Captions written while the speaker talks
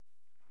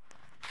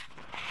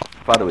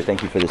Father, we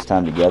thank you for this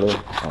time together.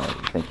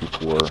 Thank you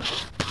for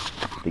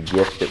the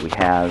gift that we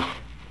have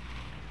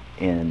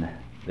in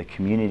the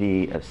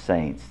community of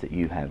saints that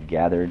you have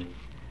gathered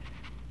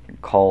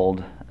and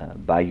called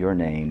by your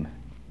name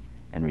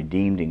and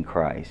redeemed in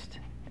Christ.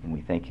 And we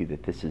thank you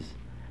that this is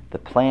the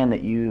plan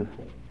that you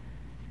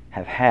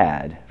have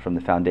had from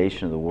the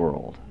foundation of the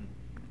world,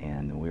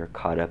 and we're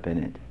caught up in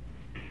it.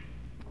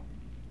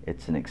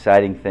 It's an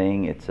exciting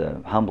thing. It's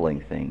a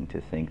humbling thing to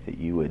think that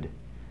you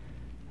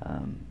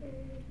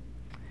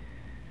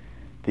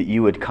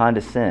would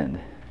condescend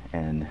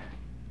and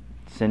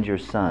send your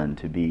Son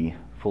to be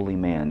fully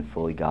man,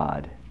 fully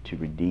God, to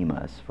redeem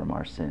us from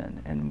our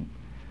sin. And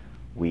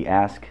we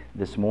ask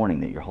this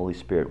morning that your Holy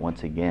Spirit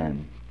once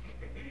again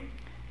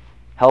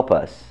help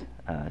us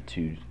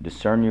to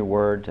discern your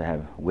word, to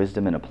have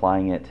wisdom in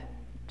applying it,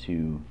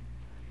 to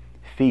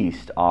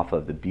feast off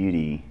of the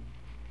beauty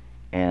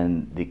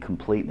and the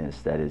completeness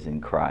that is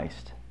in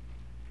Christ.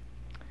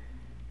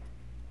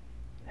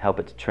 Help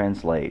it to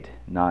translate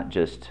not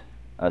just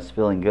us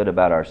feeling good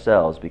about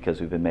ourselves because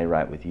we've been made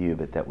right with you,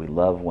 but that we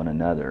love one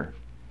another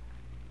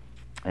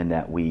and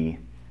that we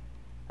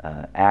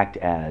act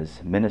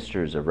as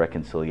ministers of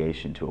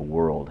reconciliation to a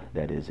world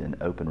that is in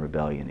open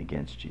rebellion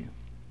against you.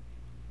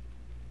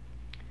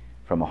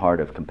 From a heart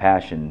of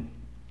compassion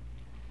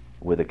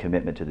with a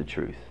commitment to the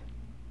truth.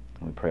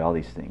 And we pray all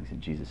these things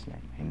in Jesus'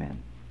 name.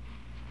 Amen.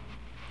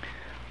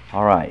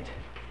 All right.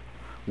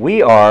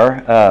 We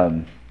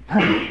are,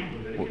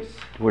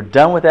 we're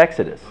done with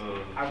Exodus.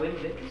 Are we in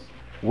Leviticus?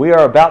 We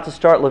are about to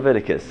start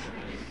Leviticus.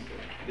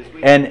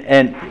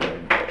 And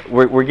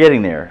we're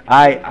getting there.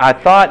 I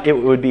thought it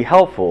would be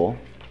helpful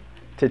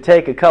to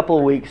take a couple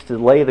of weeks to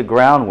lay the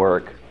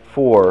groundwork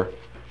for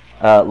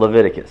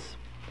Leviticus.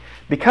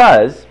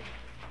 Because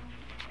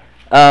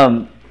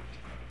for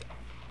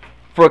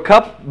a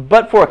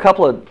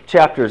couple of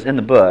chapters in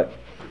the book,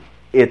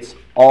 it's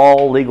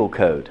all legal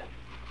code,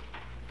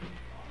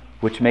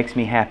 which makes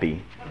me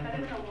happy.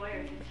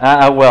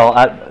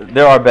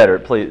 There are better.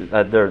 Please,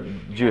 there are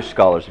Jewish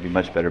scholars would be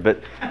much better, but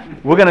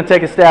we're going to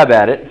take a stab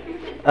at it.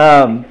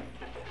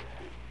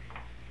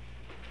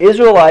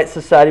 Israelite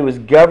society was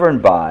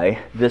governed by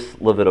this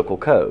Levitical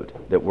code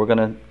that we're going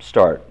to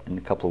start in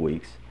a couple of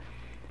weeks.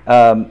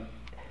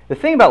 The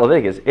thing about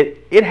Leviticus,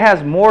 it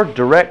has more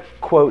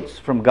direct quotes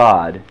from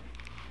God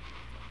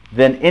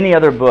than any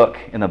other book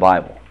in the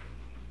Bible.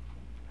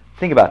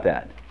 Think about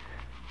that.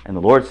 And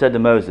the Lord said to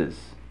Moses,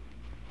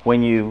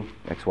 when you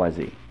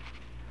XYZ.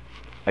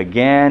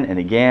 Again and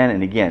again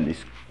and again,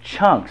 these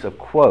chunks of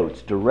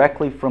quotes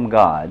directly from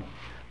God,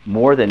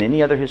 more than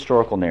any other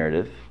historical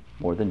narrative,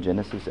 more than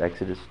Genesis,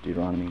 Exodus,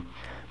 Deuteronomy,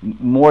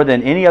 more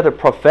than any other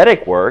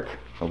prophetic work,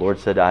 the Lord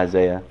said to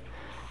Isaiah,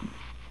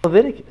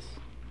 Leviticus.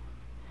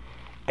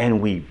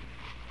 And we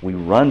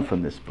run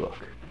from this book,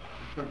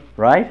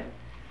 right?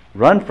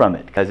 Run from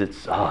it, because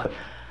it's, I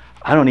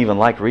don't even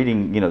like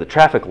reading, the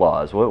traffic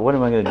laws. What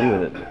am I going to do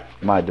with it?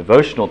 My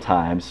devotional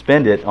time,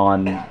 spend it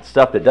on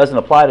stuff that doesn't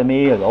apply to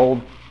me or the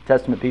Old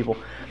Testament people.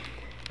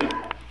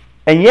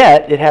 And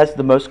yet, it has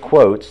the most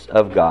quotes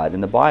of God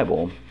in the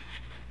Bible,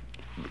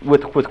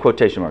 with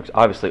quotation marks.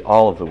 Obviously,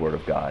 all of the Word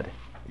of God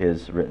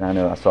is written. I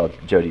know I saw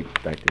Jody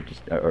back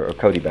there, or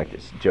Cody back there.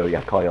 Jody,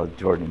 I call y'all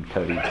Jordan and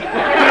Cody.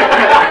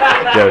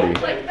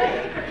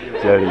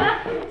 Jody.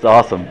 It's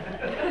awesome.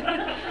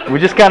 We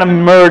just kind of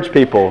merge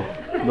people,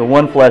 the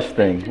one flesh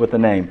thing with the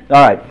name.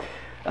 All right.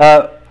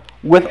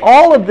 With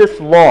all of this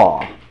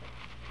law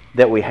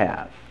that we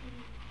have,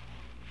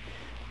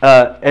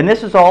 and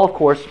this is all, of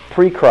course,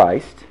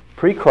 pre-Christ,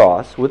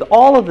 pre-cross, with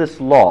all of this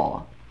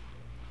law,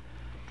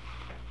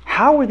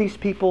 how were these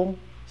people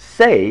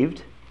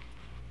saved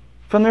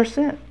from their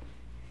sin?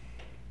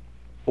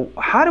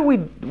 How do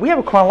we have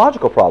a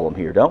chronological problem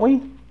here, don't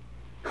we?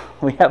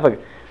 We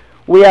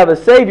have a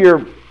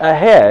Savior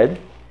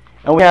ahead,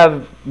 and we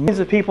have millions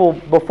of people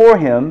before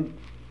Him.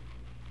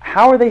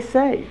 How are they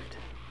saved?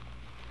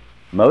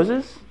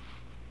 Moses?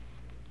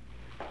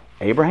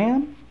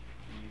 Abraham?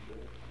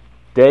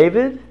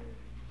 David?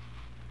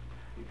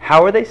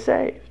 How are they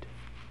saved?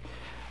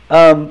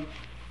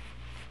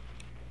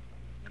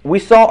 We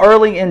saw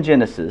early in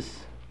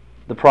Genesis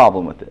the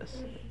problem with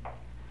this.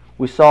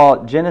 We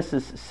saw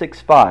Genesis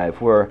 6:5,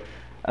 where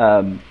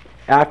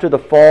after the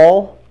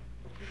fall,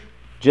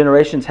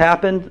 generations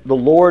happened. The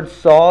Lord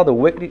saw the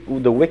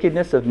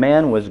wickedness of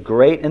man was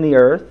great in the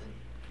earth,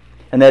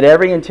 and that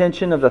every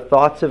intention of the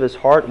thoughts of his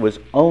heart was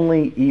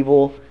only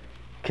evil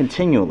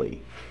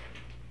continually.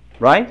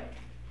 Right?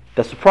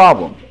 That's a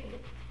problem.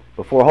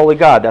 Before holy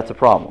God, that's a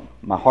problem.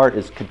 My heart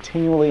is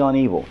continually on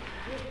evil.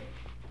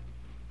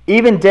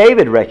 Even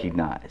David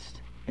recognized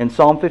in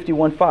Psalm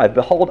 51:5,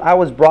 behold, I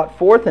was brought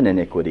forth in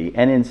iniquity,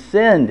 and in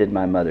sin did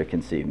my mother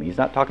conceive me. He's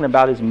not talking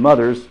about his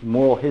mother's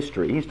moral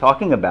history. He's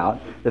talking about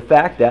the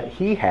fact that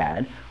he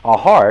had a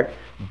heart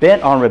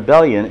bent on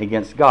rebellion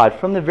against God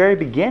from the very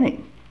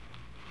beginning.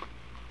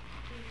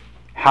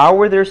 How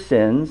were their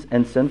sins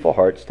and sinful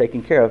hearts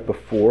taken care of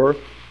before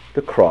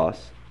the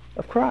cross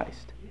of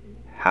Christ?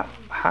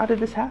 How did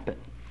this happen?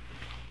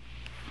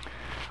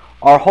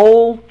 Our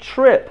whole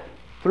trip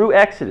through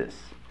Exodus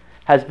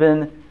has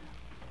been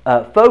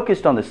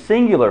focused on the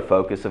singular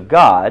focus of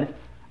God.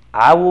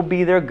 I will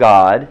be their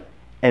God,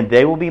 and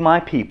they will be my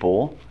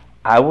people.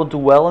 I will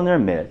dwell in their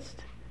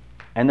midst.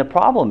 And the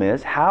problem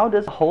is, how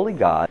does a holy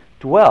God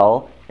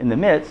dwell in the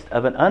midst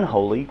of an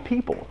unholy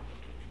people?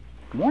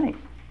 Good morning.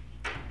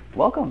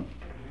 Welcome.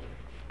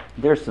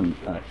 There's some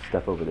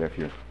stuff over there if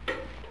you're...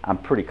 I'm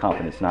pretty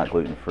confident it's not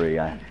gluten-free.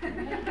 I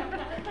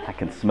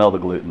can smell the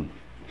gluten.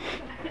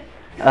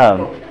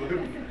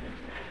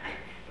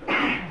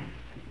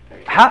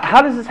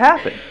 How does this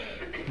happen?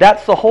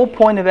 That's the whole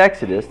point of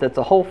Exodus. That's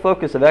the whole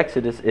focus of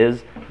Exodus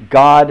is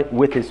God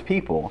with His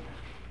people.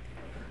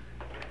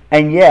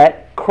 And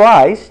yet,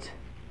 Christ,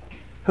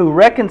 who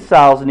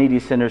reconciles needy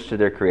sinners to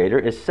their Creator,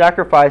 is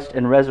sacrificed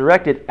and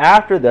resurrected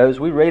after those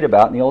we read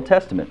about in the Old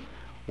Testament.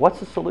 What's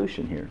the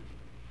solution here?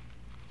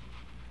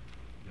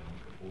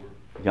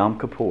 Yom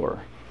Kippur.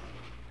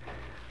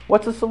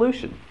 What's the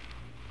solution?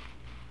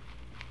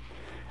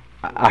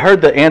 I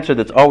heard the answer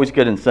that's always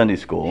good in Sunday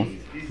school.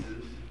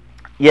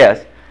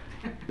 Yes,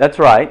 that's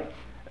right.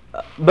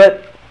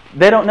 But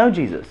they don't know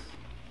Jesus.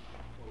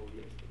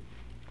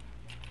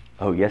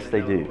 Oh, yes,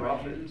 they do.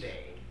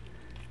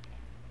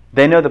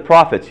 They know the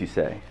prophets, you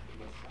say.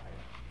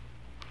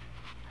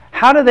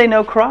 How do they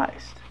know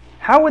Christ?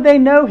 How would they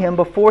know Him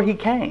before He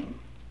came?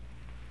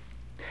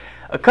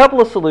 A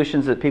couple of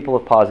solutions that people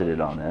have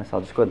posited on this.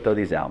 I'll just go ahead and throw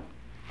these out.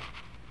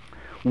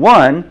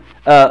 One,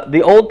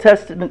 the Old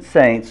Testament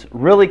saints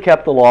really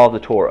kept the law of the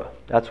Torah.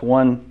 That's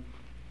one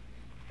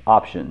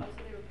option. So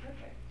they were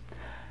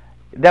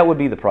perfect. That would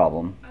be the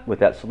problem with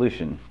that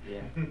solution.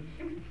 Yeah.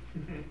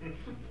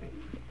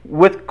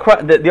 With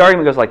Christ, the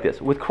argument goes like this.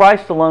 With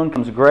Christ alone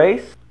comes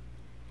grace.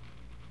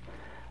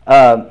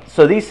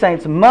 So these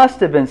saints must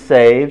have been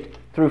saved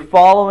through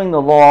following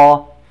the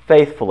law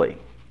faithfully.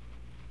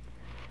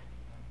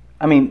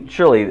 I mean,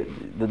 surely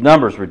the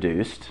number's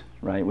reduced,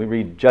 right? We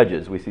read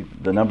Judges, we see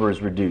the number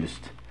is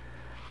reduced.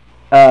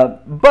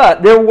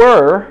 But there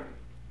were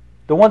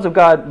the ones that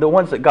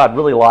God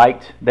really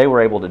liked. They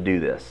were able to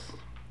do this.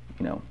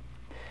 You know,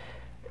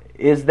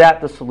 is that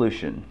the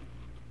solution?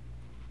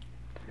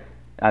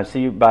 I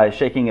see by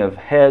shaking of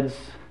heads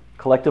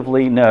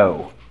collectively,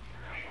 no.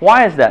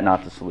 Why is that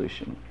not the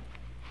solution?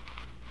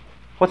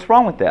 What's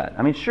wrong with that?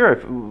 I mean, sure,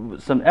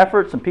 if some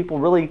effort, some people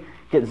really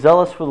get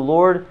zealous for the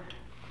Lord,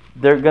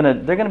 they're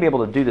gonna be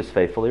able to do this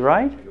faithfully,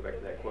 right? Go back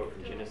to that quote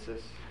from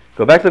Genesis.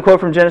 Go back to the quote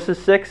from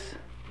Genesis 6.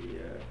 The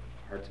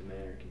hearts of men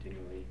are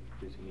continually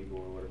producing evil,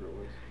 or whatever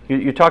it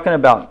was. You're talking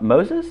about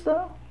Moses,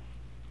 though?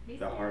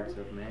 The hearts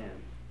of man.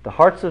 The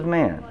hearts of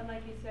man. Well,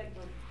 like you said,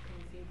 we're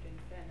conceived in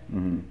sin and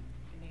Mhm.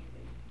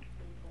 innately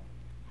sinful.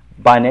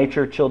 By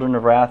nature, children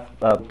of wrath,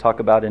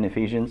 talk about in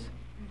Ephesians.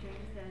 And James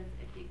says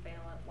if you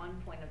fail at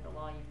one point of the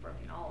law, you've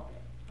broken all of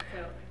it.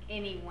 So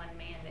any one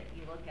man that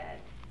you look at,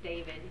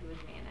 David, who was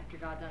a man after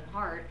God's own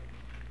heart,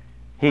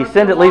 He broke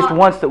sinned the at least law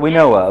once that we at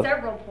know of.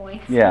 several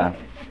points. Yeah,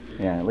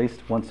 at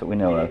least once that we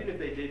know of. Even if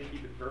they did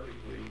keep it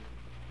perfectly,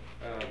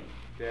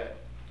 that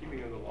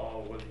keeping of the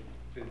law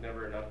is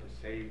never enough to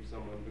save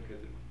someone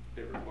because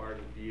it requires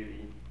a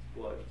deity's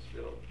blood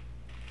spilled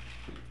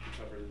to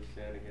cover the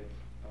sin against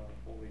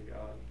holy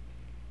God.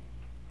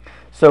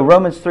 So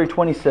Romans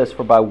 3:20 says,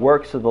 "For by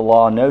works of the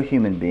law no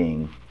human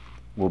being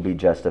will be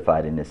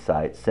justified in His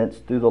sight, since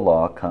through the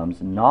law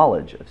comes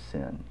knowledge of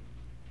sin."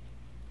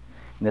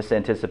 And this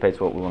anticipates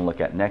what we want to look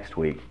at next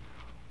week.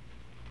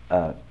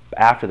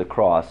 After the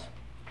cross,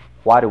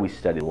 why do we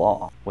study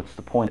law? What's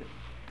the point? It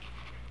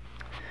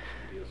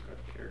reveals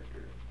God's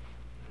character.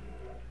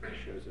 It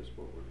shows us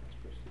what we're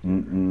supposed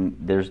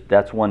to do.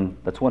 That's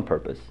one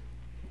purpose.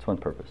 That's one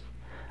purpose.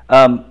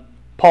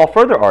 Paul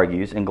further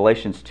argues in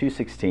Galatians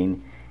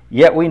 2:16,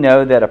 "Yet we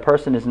know that a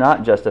person is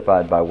not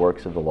justified by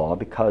works of the law,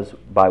 because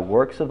by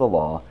works of the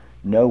law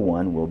no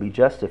one will be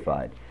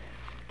justified."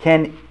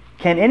 Can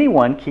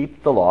anyone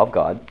keep the law of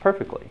God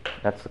perfectly?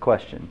 That's the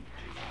question.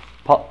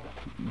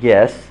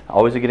 Yes,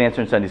 always a good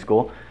answer in Sunday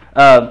school.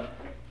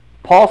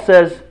 Paul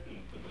says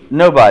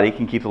nobody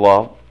can keep the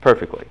law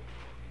perfectly.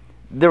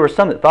 There were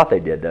some that thought they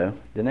did, though,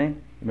 didn't they?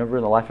 Remember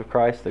in the life of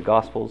Christ, the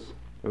Gospels?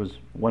 There was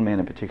one man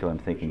in particular I'm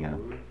thinking of.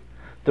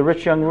 The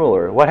rich young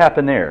ruler. What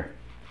happened there?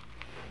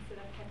 He said,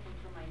 "I've kept them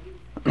for my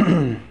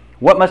youth."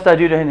 What must I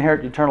do to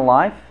inherit eternal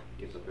life?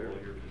 Gives up all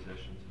your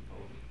possessions and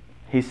follow.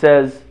 He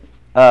says,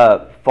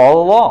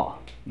 follow the law.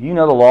 You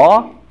know the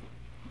law.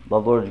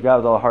 Love the Lord your God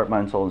with all heart,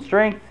 mind, soul, and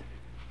strength.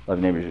 Love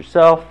your neighbor as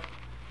yourself.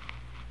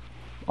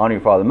 Honor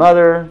your father and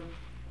mother.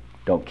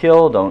 Don't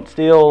kill, don't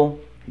steal.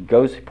 He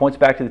points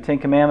back to the Ten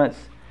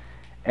Commandments.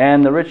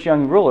 And the rich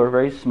young ruler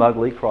very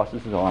smugly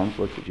crosses his arms,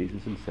 looks at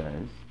Jesus and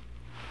says,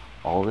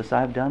 "All this I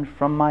have done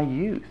from my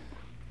youth."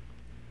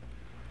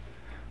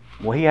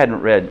 Well, he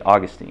hadn't read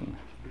Augustine.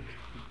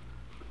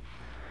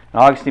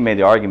 And Augustine made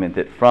the argument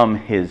that from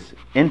his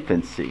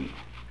infancy,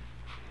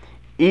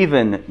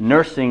 even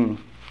nursing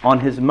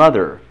on his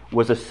mother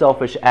was a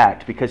selfish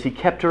act because he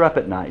kept her up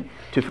at night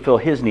to fulfill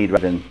his need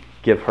rather than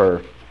give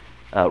her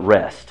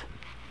rest.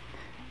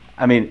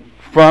 I mean,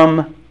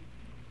 from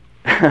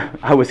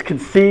I was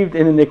conceived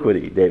in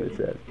iniquity, David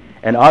says.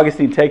 And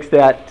Augustine takes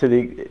that to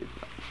the,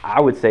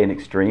 I would say, an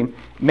extreme.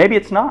 Maybe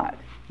it's not.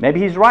 Maybe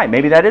he's right.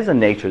 Maybe that is a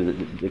nature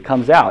that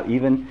comes out,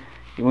 even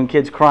when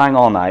kids crying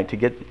all night to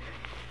get.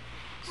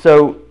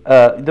 So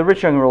the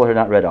rich young ruler had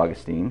not read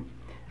Augustine.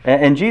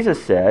 And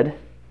Jesus said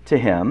to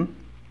him,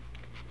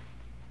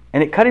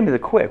 and it cut him to the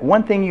quick,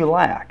 one thing you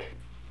lack.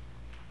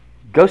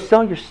 Go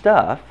sell your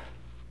stuff,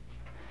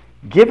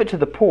 give it to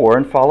the poor,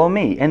 and follow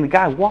me. And the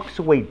guy walks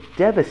away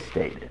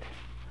devastated.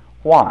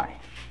 Why?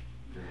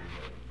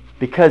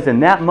 Because in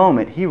that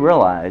moment he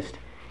realized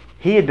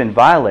he had been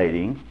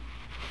violating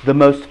the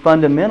most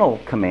fundamental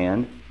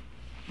command,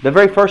 the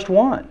very first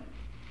one.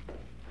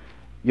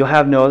 You'll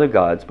have no other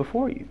gods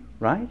before you,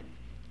 right?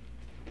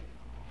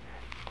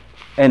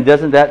 And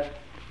doesn't that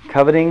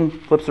coveting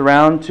flips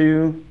around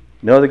to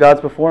no other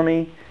gods before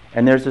me?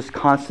 And there's this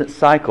constant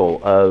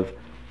cycle of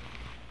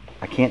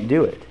I can't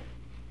do it.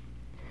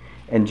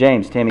 And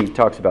James, Tammy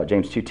talks about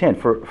James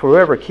 2:10. For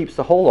whoever keeps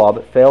the whole law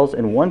but fails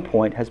in one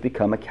point has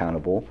become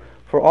accountable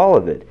for all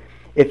of it.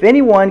 If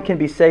anyone can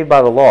be saved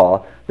by the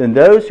law, then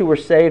those who were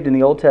saved in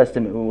the Old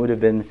Testament would have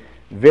been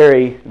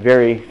very,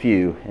 very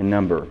few in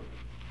number.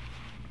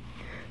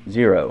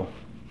 0.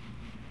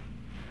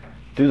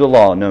 Through the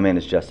law, no man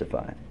is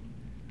justified.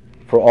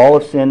 For all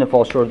have sinned and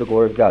fall short of the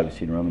glory of God. We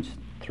see in Romans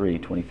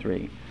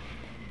 3:23.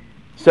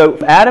 So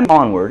from Adam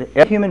onward,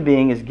 every human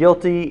being is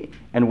guilty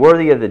and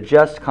worthy of the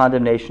just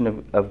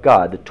condemnation of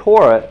God. The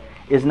Torah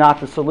is not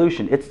the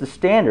solution. It's the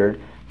standard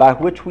by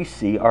which we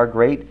see our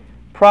great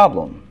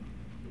problem.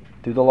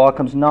 Through the law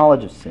comes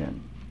knowledge of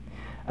sin.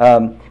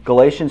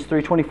 Galatians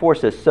 3:24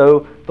 says,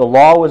 so the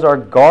law was our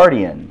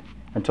guardian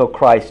until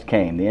Christ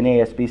came. The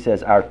NASB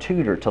says our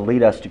tutor to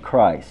lead us to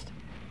Christ.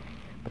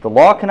 But the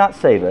law cannot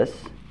save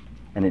us,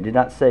 and it did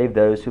not save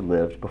those who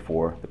lived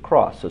before the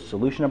cross. So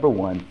solution number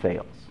 1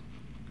 fails.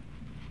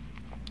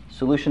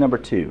 Solution number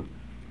 2.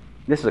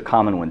 This is a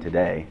common one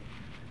today,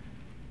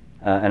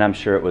 and I'm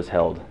sure it was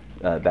held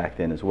back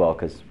then as well,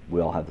 because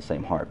we all have the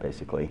same heart,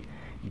 basically.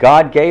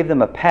 God gave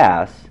them a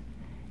pass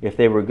if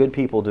they were good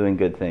people doing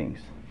good things.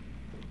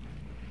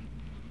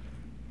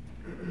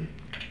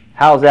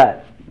 How's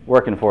that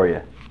working for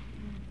you?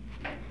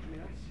 I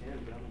mean, I sin,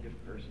 but I'm a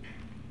good person.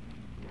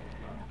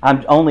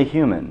 I'm only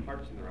human.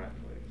 Heart's in the right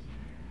place.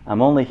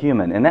 I'm only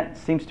human, and that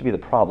seems to be the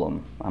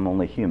problem. I'm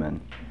only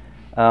human.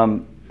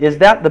 Is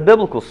that the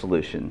biblical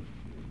solution?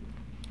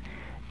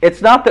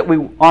 It's not that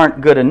we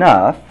aren't good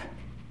enough.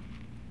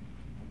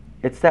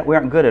 It's that we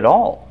aren't good at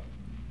all.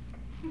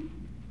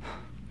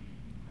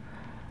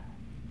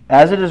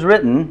 As it is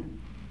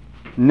written,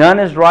 none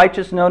is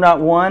righteous, no,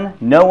 not one.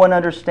 No one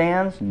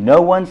understands.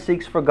 No one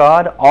seeks for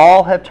God.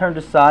 All have turned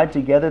aside.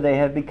 Together they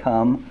have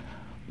become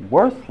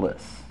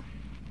worthless.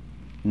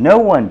 No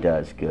one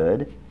does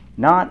good,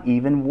 not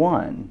even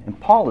one. And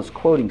Paul is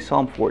quoting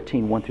Psalm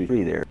 14,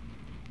 1-3 there.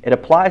 It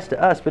applies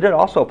to us, but it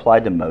also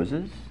applied to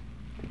Moses,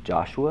 to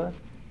Joshua,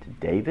 to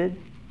David.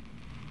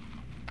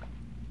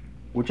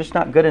 We're just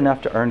not good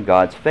enough to earn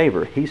God's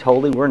favor. He's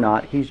holy, we're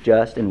not. He's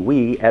just, and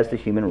we, as the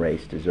human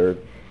race, deserve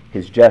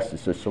His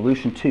justice. So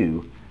solution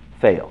 2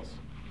 fails.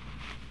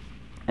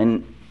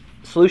 And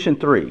solution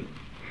 3,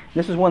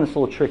 this is one that's a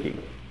little tricky.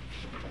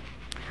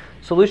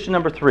 Solution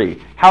number 3,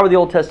 how were the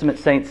Old Testament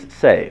saints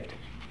saved?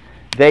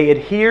 They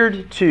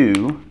adhered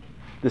to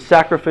the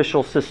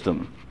sacrificial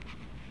system.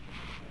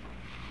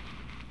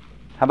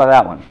 How about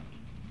that one?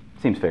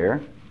 Seems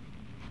fair.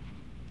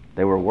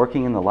 They were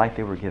working in the life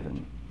they were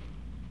given.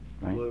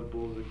 Right? Blood of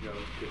bulls and goats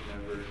could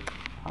never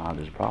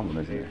There's a problem,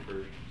 isn't pay there?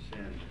 for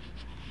sin.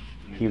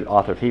 The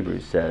author of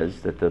Hebrews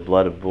says that the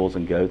blood of bulls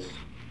and goats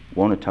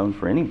won't atone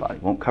for anybody,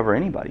 won't cover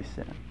anybody's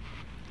sin.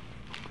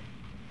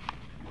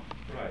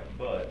 Right,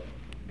 but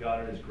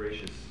God in His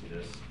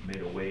graciousness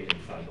made a way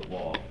inside the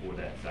law for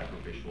that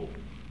sacrificial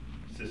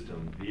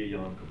system via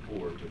Yom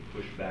Kippur to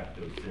push back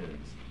those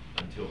sins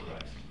until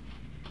Christ.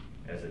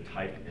 As a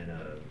type and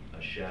a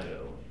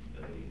shadow,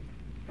 what's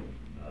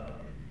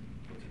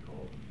it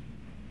called?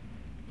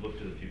 Look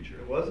to the future.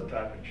 It was a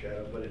type and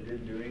shadow, but it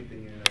didn't do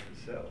anything in and of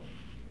itself,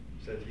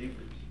 says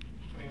Hebrews.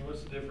 I mean,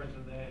 what's the difference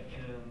in that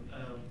and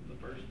the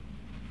first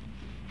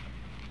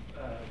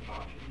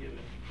option given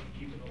of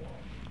keeping the law?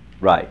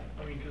 Right.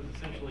 I mean, because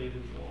essentially it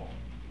is the law.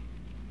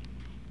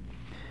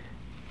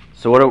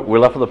 So we're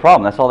left with a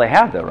problem. That's all they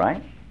have, though,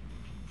 right?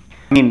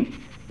 I mean,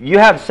 you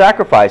have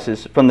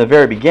sacrifices from the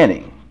very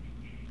beginning.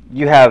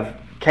 You have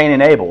Cain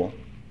and Abel.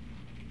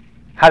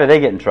 How did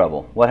they get in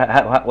trouble?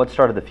 What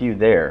started the feud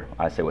there?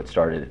 I say what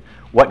started it.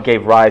 What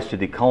gave rise to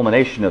the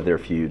culmination of their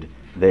feud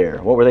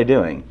there? What were they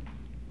doing?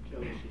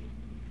 Jealousy.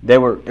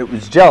 It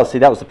was jealousy.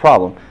 That was the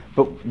problem.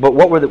 But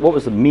what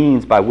was the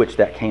means by which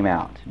that came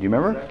out? Do you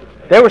remember?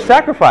 Sacrifice. They were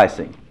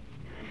sacrificing.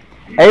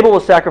 Abel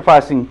was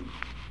sacrificing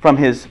from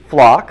his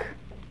flock,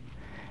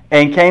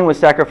 and Cain was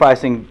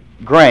sacrificing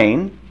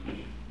grain.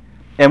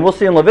 And we'll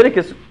see in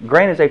Leviticus,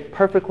 grain is a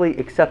perfectly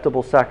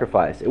acceptable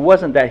sacrifice. It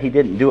wasn't that he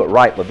didn't do it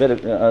right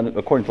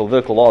according to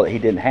Levitical law that he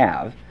didn't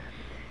have.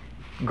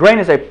 Grain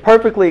is a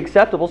perfectly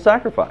acceptable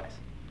sacrifice.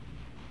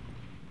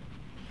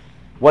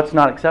 What's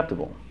not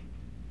acceptable?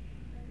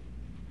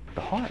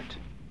 The heart.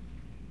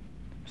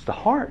 It's the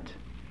heart.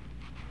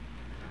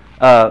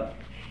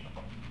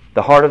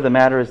 The heart of the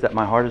matter is that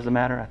my heart is the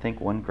matter. I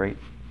think one great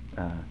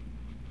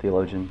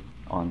theologian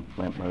on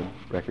Lamp Road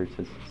Records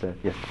has said.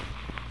 Yes.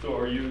 So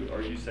are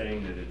you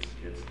saying that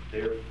it's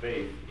their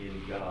faith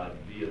in God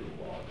via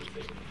the law that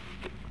saves them?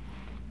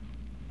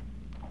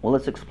 Well,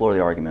 let's explore the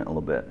argument a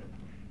little bit.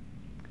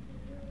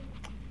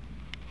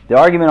 The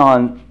argument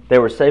on they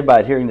were saved by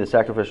adhering to the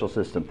sacrificial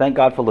system. Thank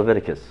God for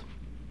Leviticus.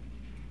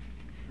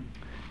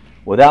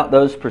 Without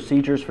those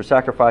procedures for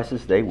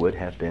sacrifices, they would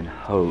have been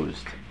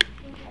hosed.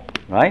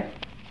 Right?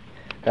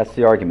 That's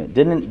the argument.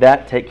 Didn't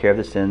that take care of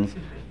the sins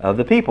of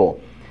the people?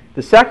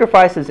 The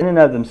sacrifices in and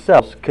of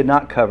themselves could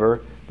not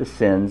cover the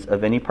sins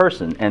of any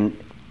person. And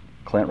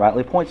Clint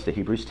rightly points to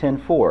Hebrews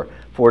 10:4.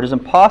 For it is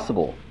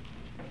impossible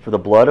for the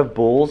blood of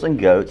bulls and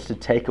goats to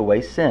take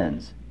away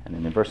sins. And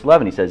then in verse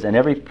 11 he says, and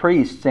every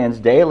priest stands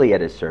daily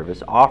at his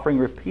service, offering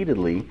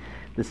repeatedly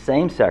the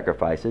same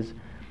sacrifices,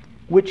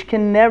 which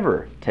can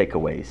never take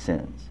away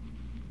sins.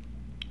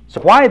 So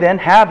why then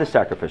have the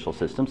sacrificial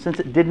system, since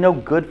it did no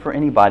good for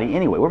anybody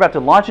anyway? We're about to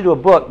launch into a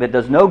book that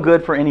does no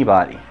good for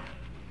anybody.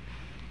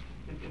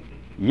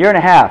 Year and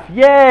a half.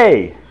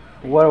 Yay!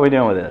 What are we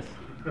doing with this?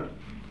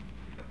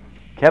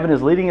 Kevin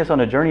is leading us on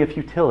a journey of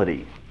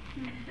futility.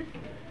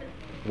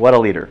 What a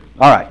leader.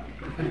 All right.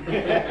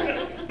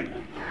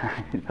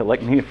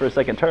 Elect me for a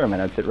second term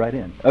and I'd fit right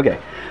in. Okay.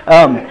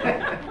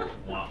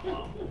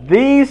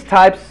 These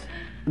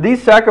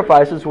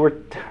sacrifices were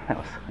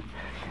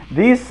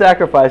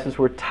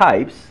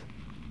types,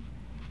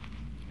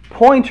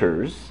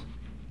 pointers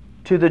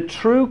to the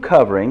true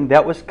covering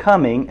that was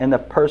coming in the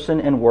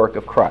person and work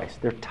of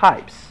Christ. They're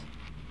types.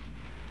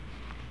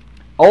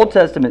 Old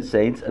Testament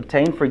saints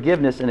obtained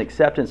forgiveness and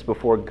acceptance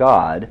before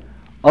God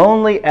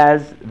only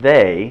as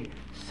they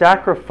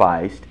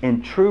sacrificed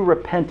in true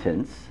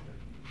repentance,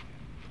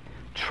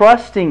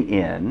 trusting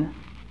in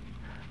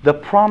the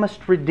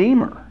promised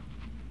Redeemer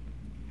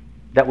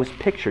that was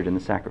pictured in the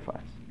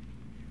sacrifice.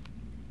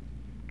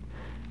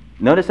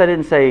 Notice I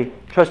didn't say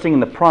trusting in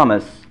the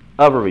promise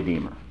of a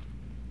Redeemer.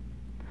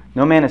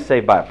 No man is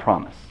saved by a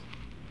promise.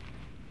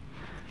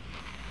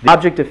 The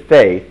object of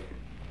faith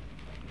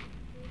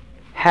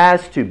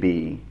has to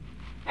be,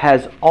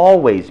 has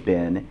always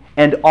been,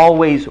 and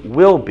always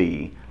will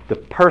be the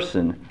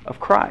person of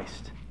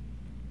Christ.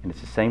 And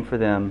it's the same for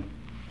them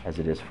as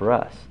it is for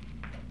us.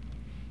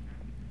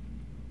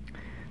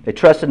 They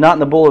trusted not in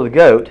the bull or the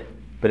goat,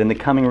 but in the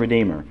coming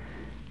Redeemer.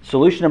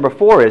 Solution number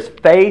 4 is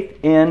faith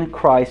in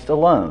Christ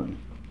alone.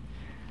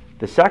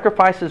 The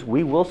sacrifices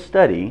we will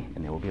study,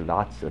 and there will be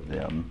lots of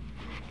them,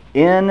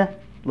 in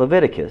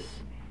Leviticus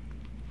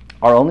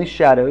are only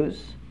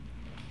shadows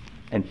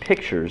and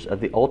pictures of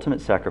the ultimate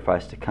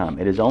sacrifice to come.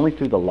 It is only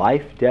through the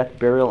life, death,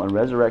 burial, and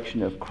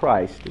resurrection of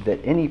Christ that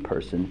any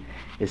person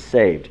is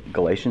saved.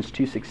 Galatians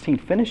 2:16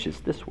 finishes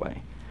this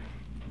way,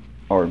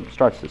 or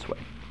starts this way.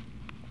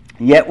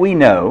 Yet we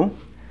know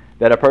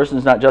that a person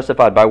is not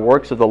justified by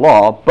works of the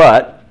law,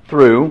 but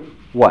through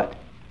what?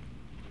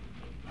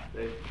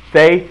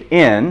 Faith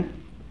in.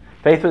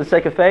 Faith for the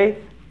sake of faith?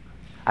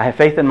 I have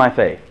faith in my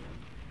faith.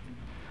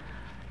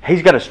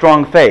 He's got a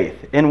strong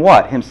faith. In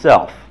what?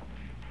 Himself.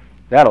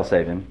 That'll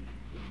save him.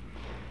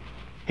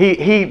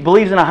 He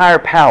believes in a higher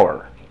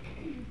power.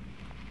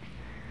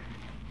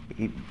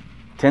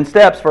 10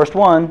 steps, first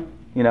one,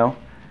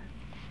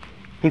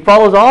 He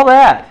follows all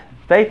that.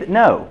 Faith?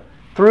 No.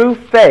 Through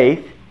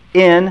faith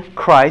in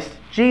Christ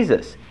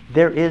Jesus.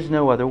 There is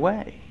no other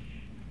way.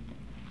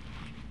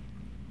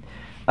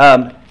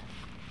 A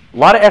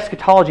lot of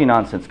eschatology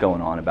nonsense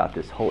going on about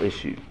this whole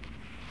issue.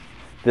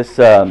 This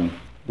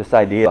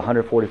idea of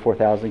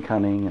 144,000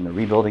 coming and the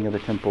rebuilding of the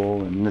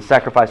temple and the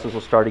sacrifices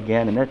will start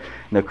again and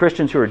the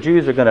Christians who are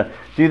Jews are going to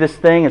do this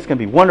thing. It's going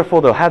to be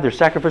wonderful. They'll have their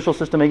sacrificial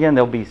system again.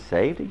 They'll be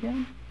saved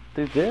again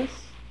through this.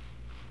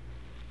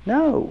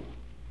 No.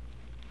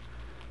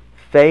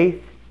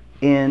 Faith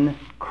in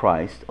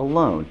Christ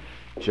alone.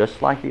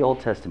 Just like the Old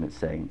Testament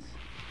saints,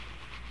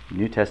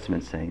 New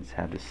Testament saints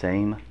have the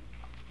same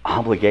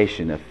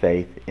obligation of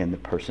faith in the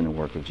person and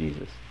work of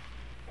Jesus.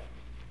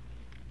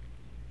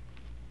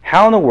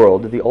 How in the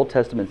world did the Old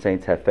Testament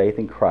saints have faith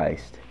in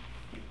Christ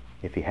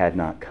if He had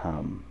not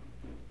come?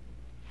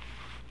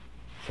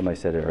 Somebody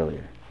said it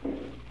earlier.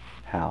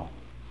 How?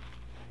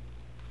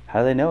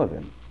 How do they know of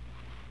Him?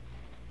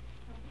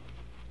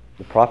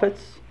 The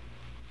prophets?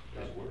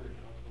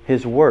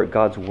 His Word,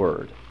 God's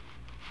Word.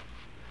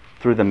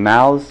 Through the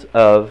mouths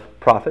of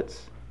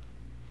prophets.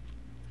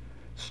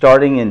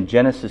 Starting in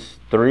Genesis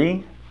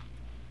 3,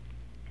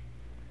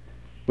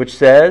 which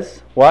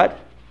says, what?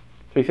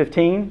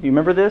 3:15? Do you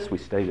remember this? We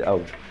studied.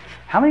 Oh,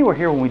 how many were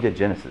here when we did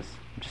Genesis?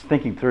 I'm just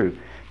thinking through.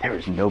 There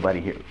was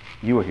nobody here.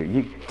 You were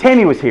here.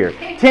 Tammy was here.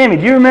 Tammy,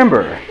 do you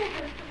remember?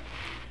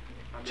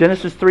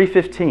 Genesis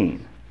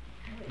 3:15.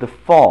 The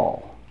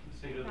fall.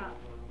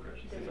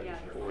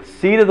 The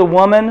seed of the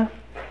woman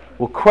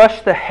will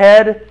crush the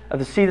head of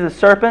the seed of the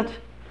serpent.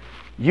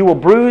 You will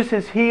bruise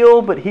his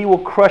heel, but he will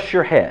crush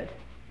your head.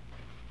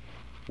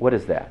 What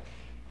is that?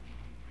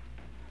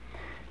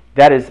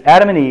 That is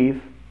Adam and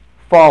Eve,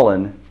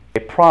 fallen, a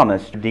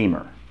promised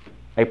Redeemer,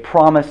 a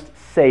promised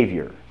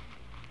Savior.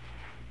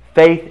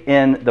 Faith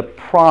in the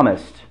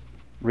promised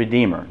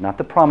Redeemer. Not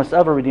the promise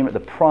of a Redeemer, the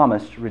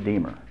promised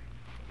Redeemer.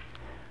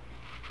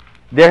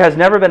 There has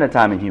never been a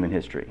time in human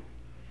history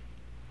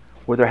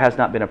where there has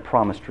not been a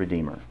promised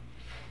Redeemer.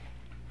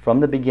 From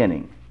the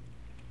beginning,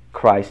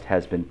 Christ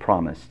has been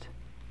promised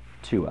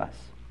to us.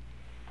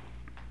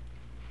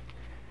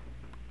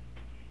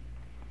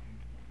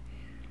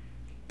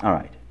 All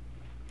right.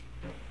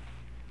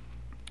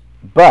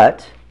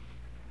 But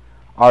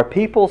are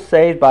people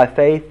saved by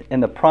faith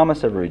in the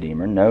promise of a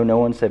Redeemer? No, no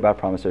one's saved by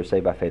promise. They're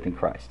saved by faith in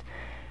Christ.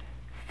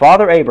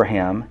 Father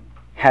Abraham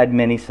had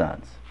many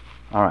sons.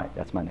 All right,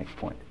 that's my next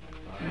point.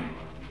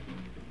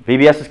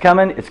 VBS is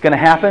coming. It's going to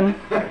happen.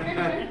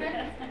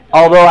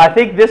 Although I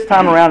think this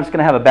time around it's going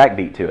to have a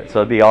backbeat to it.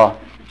 So it'll be all...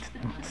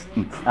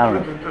 I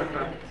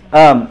don't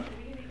know.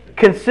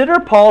 Consider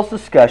Paul's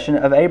discussion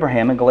of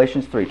Abraham in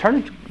Galatians 3.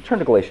 Turn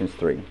to Galatians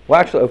 3. We'll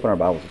actually open our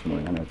Bibles this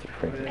morning. I know it's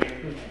crazy.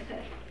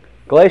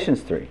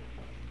 Galatians 3.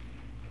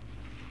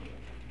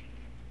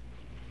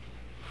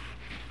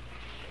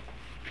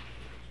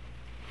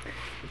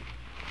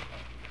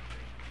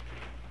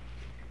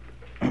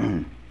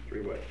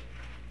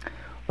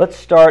 Let's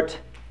start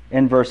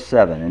in verse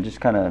 7 and just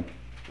kind of,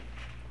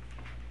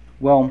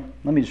 well,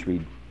 let me just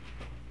read.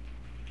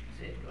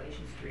 Is it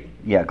Galatians 3?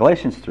 Yeah,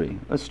 Galatians 3.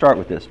 Let's start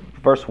with this.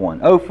 Verse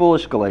 1. O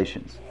foolish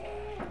Galatians,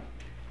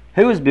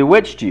 who has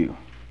bewitched you?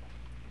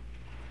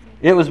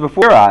 It was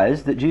before your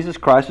eyes that Jesus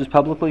Christ was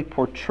publicly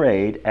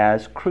portrayed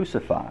as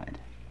crucified.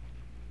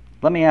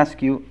 Let me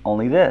ask you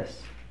only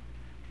this.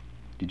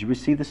 Did you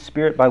receive the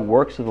Spirit by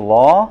works of the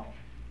law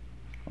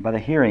or by the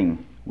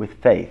hearing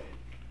with faith?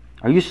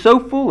 Are you so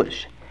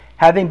foolish?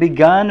 Having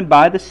begun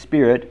by the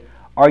Spirit,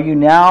 are you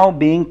now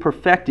being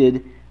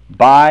perfected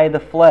by the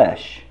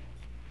flesh?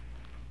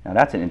 Now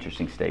that's an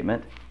interesting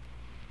statement.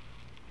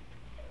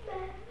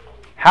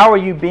 How are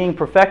you being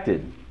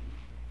perfected?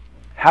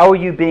 How are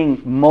you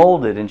being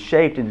molded and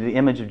shaped into the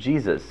image of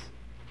Jesus?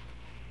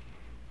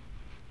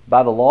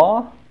 By the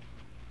law?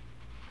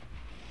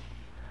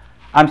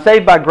 I'm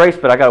saved by grace,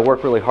 but I got to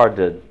work really hard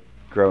to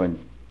grow in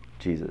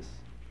Jesus.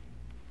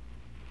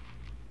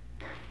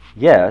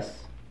 Yes,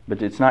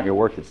 but it's not your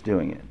work that's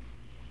doing it.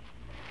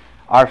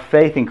 Our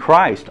faith in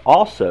Christ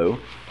also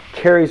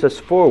carries us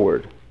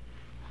forward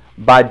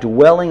by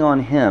dwelling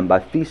on Him,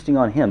 by feasting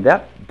on Him.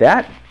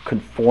 That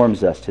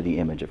conforms us to the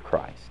image of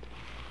Christ.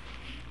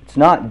 It's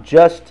not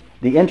just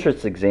the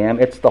entrance exam,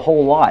 it's the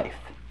whole life.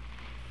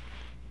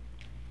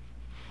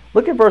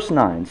 Look at verse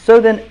 9. So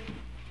then,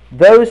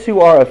 those who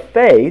are of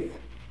faith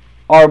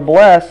are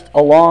blessed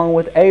along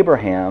with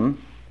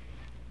Abraham,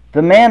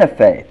 the man of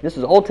faith. This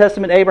is Old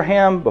Testament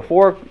Abraham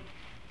before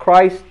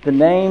Christ, the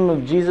name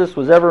of Jesus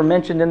was ever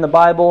mentioned in the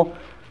Bible.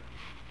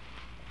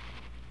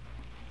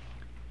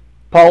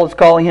 Paul is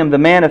calling him the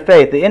man of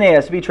faith. The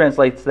NASB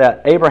translates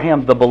that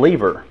Abraham the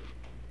believer.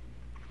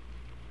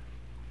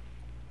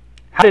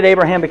 How did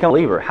Abraham become a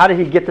believer? How did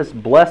he get this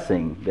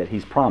blessing that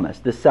he's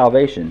promised, this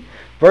salvation?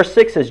 Verse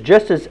 6 says,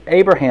 just as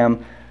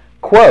Abraham,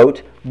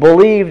 quote,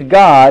 believed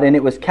God and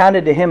it was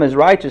counted to him as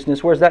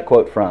righteousness. Where's that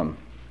quote from?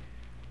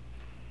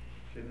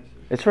 Genesis.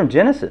 It's from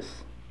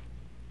Genesis.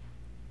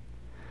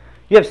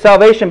 You have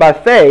salvation by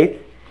faith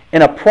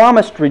in a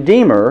promised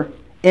Redeemer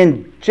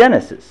in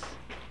Genesis.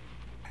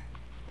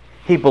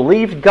 He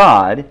believed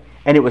God,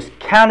 and it was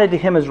counted to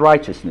him as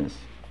righteousness.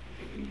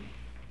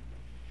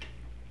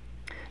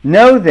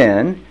 Know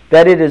then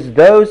that it is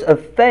those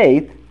of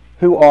faith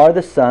who are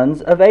the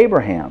sons of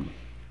Abraham.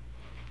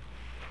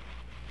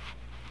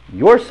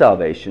 Your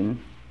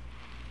salvation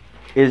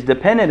is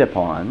dependent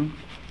upon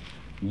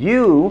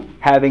you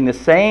having the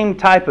same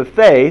type of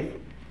faith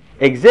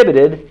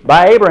exhibited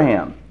by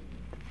Abraham.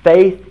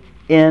 Faith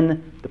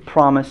in the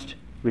promised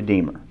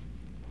Redeemer.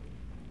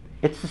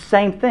 It's the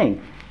same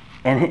thing.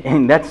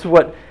 And that's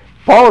what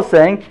Paul is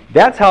saying.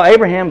 That's how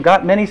Abraham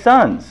got many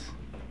sons.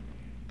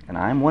 And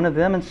I'm one of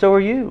them, and so are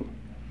you.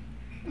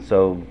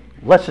 So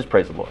let's just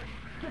praise the Lord.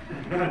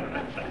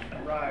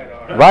 Right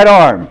arm. Right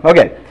arm.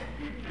 Okay.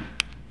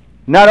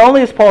 Not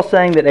only is Paul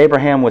saying that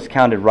Abraham was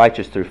counted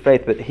righteous through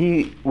faith, but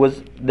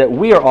that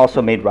we are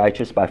also made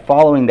righteous by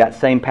following that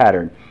same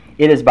pattern.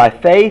 It is by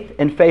faith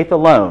and faith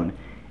alone.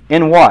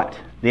 In what?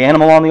 The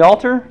animal on the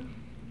altar?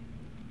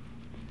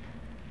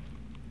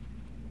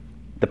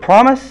 The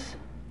promise?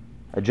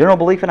 A general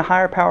belief in a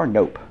higher power?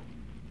 Nope.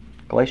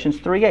 Galatians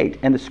 3:8.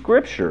 And the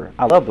Scripture,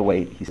 I love the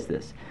way he says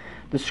this.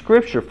 The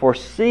Scripture,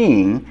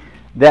 foreseeing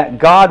that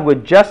God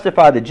would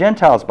justify the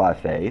Gentiles by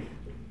faith,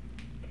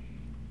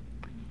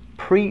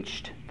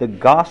 preached the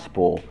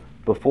gospel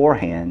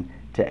beforehand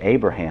to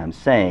Abraham,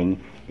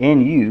 saying,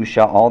 in you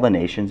shall all the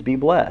nations be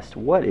blessed.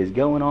 What is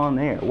going on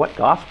there? What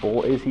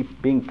gospel is he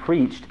being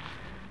preached,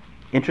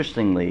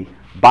 interestingly,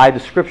 by the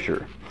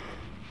Scripture?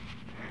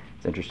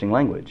 It's interesting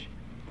language.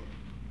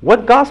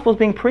 What gospel is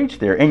being preached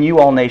there? And you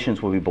all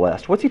nations will be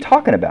blessed. What's he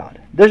talking about?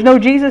 There's no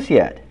Jesus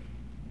yet.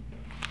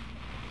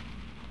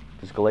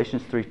 Does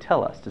Galatians 3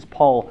 tell us? Does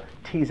Paul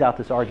tease out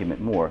this argument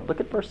more? Look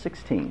at verse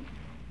 16.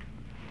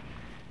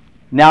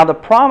 Now the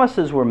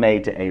promises were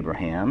made to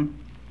Abraham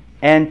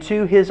and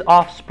to his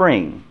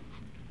offspring.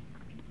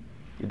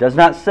 It does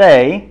not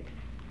say,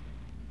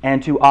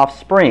 and to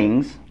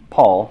offsprings.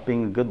 Paul,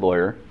 being a good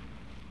lawyer,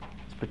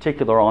 is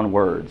particular on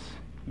words.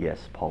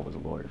 Yes, Paul was a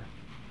lawyer.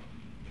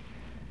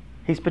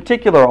 He's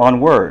particular on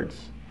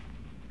words.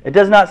 It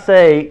does not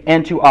say,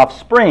 and to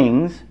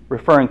offsprings,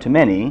 referring to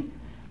many,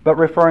 but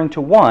referring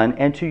to one,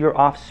 and to your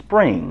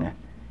offspring.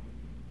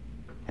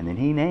 And then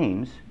he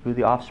names who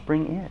the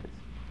offspring is.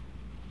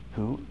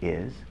 Who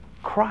is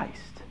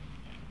Christ?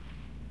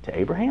 To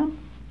Abraham?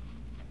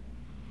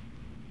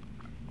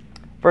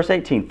 Verse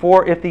 18,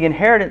 for if the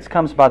inheritance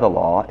comes by the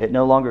law, it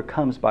no longer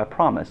comes by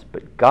promise,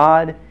 but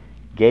God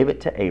gave it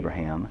to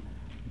Abraham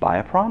by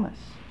a promise.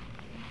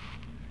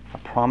 A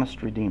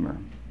promised Redeemer.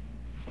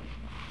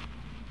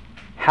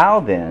 How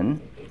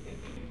then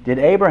did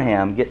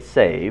Abraham get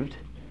saved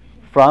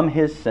from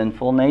his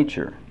sinful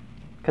nature?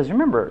 Because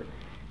remember,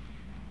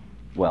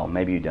 well,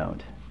 maybe you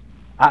don't.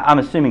 I'm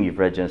assuming you've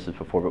read Genesis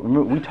before, but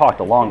we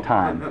talked a long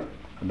time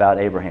about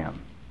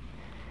Abraham.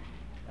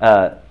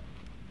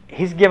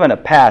 He's given a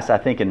pass, I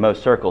think, in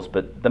most circles,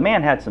 but the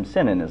man had some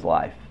sin in his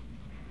life.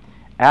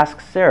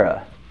 Ask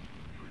Sarah.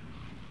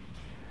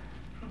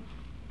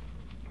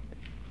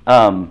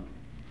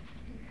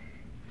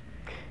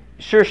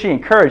 Sure, she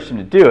encouraged him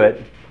to do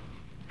it,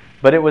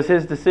 but it was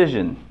his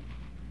decision.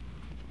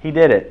 He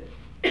did it.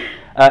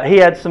 He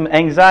had some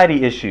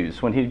anxiety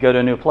issues when he'd go to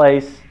a new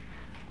place.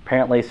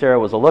 Apparently, Sarah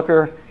was a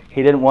looker.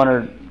 He didn't want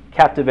her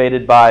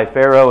captivated by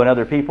Pharaoh and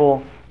other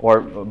people,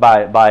 or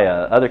by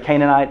other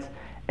Canaanites.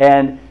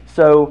 And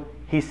so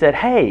he said,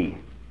 hey,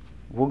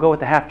 we'll go with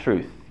the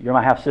half-truth. You're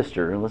my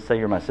half-sister. Let's say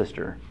you're my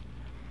sister.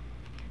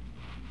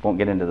 Won't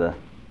get into the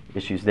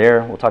issues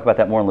there. We'll talk about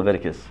that more in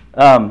Leviticus.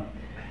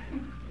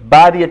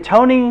 By the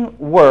atoning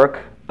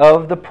work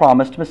of the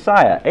promised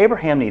Messiah,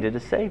 Abraham needed a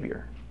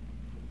Savior.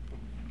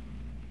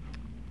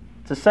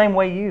 It's the same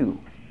way you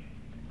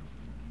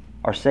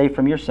are saved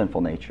from your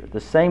sinful nature.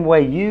 The same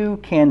way you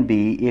can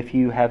be if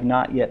you have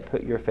not yet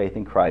put your faith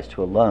in Christ,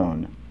 who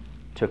alone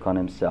took on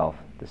himself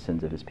the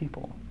sins of his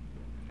people.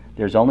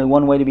 There's only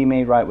one way to be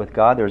made right with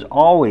God. There's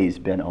always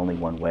been only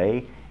one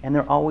way, and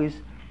there always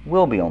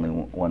will be only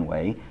one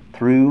way,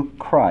 through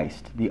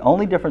Christ. The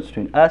only difference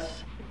between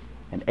us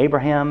and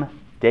Abraham,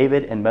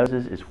 David, and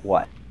Moses is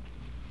what?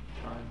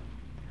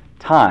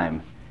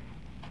 Time.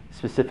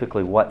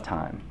 Specifically, what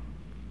time?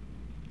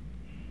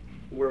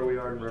 Where we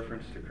are in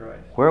reference to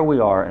Christ. Where we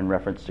are in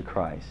reference to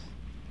Christ.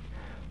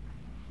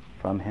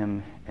 From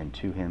him and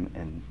to him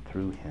and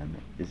through him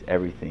is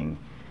everything.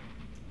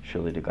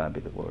 Surely to God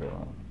be the glory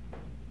alone.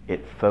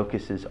 It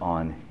focuses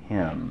on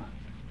him.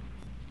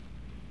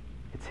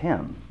 It's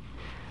him.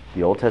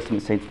 The Old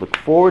Testament saints look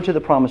forward to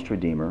the promised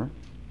Redeemer.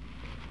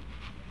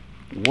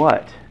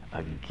 What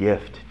a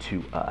gift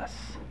to us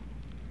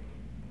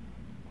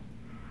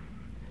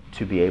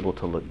to be able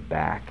to look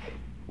back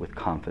with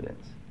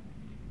confidence.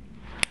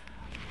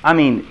 I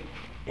mean,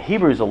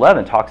 Hebrews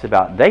 11 talks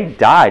about they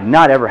died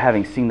not ever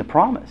having seen the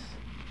promise.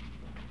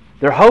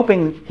 They're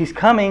hoping he's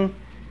coming.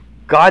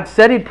 God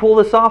said he'd pull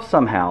this off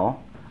somehow.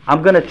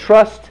 I'm going to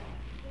trust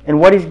in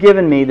what he's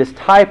given me, this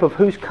type of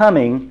who's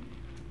coming.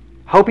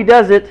 Hope he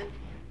does it.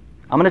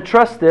 I'm going to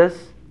trust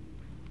this.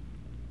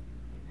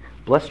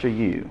 Blessed are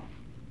you.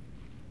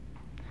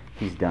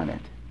 He's done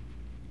it.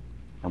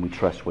 And we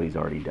trust what he's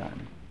already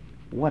done.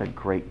 What a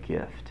great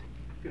gift.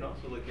 You can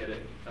also look at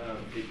it,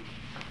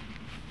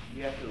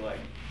 you have to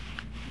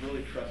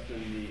really trust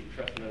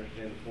and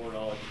understand the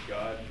foreknowledge of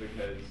God,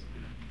 because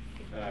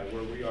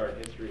where we are in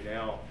history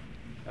now,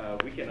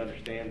 we can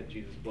understand that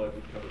Jesus' blood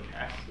would cover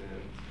past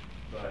sins,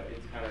 but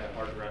it's kind of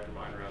hard to wrap your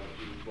mind around that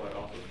Jesus' blood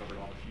also covered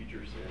all the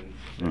future sins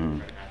that were going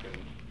to happen.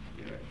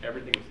 You know,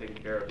 everything was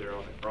taken care of there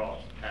on the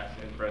cross, past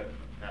and present,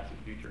 past and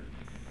future.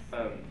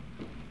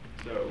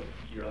 So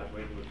you're like,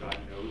 wait, well, God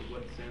knows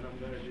what sin I'm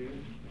going to do?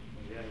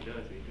 Well, yeah, he does,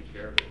 and he took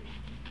care of it.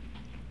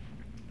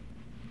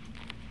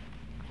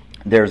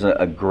 There's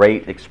a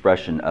great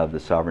expression of the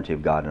sovereignty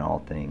of God in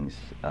all things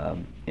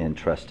in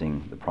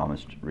trusting the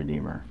promised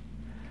Redeemer.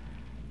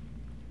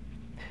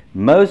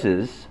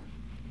 Moses,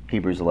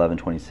 Hebrews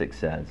 11:26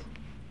 says,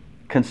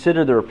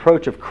 consider the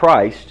reproach of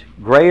Christ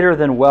greater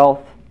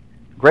wealth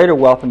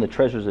than the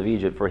treasures of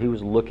Egypt, for he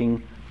was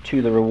looking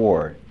to the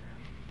reward.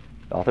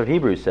 The author of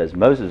Hebrews says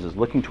Moses is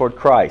looking toward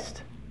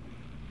Christ.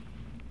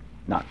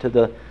 Not to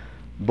the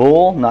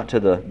bull, not to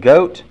the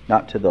goat,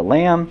 not to the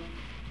lamb,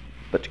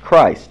 but to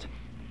Christ.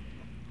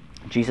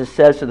 Jesus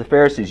says to the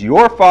Pharisees,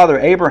 your father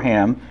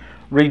Abraham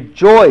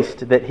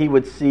rejoiced that he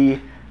would see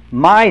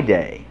my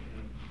day.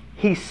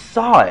 He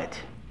saw it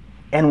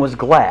and was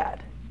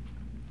glad.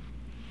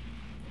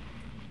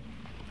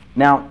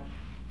 Now,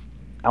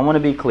 I want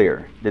to be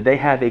clear. Did they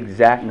have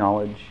exact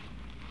knowledge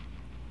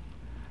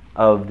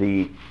of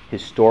the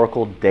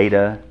historical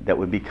data that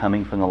would be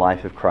coming from the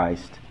life of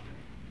Christ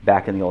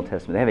back in the Old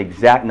Testament? They have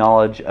exact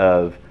knowledge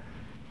of,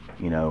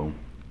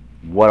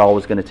 what all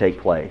was going to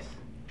take place.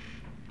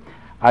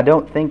 I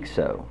don't think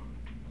so.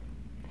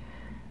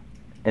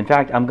 In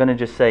fact, I'm going to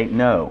just say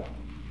no.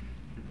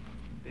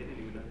 They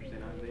didn't even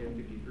understand Isaiah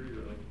 53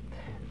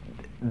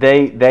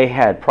 really. They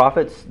had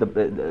prophets.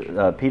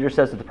 Peter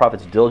says that the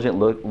prophets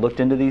diligently looked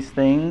into these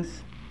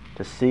things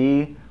to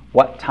see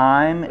what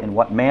time and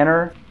what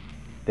manner.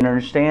 They didn't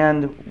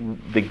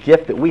understand the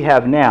gift that we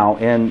have now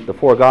in the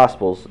four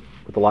Gospels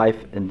with the life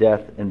and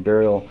death and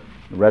burial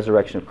and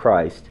resurrection of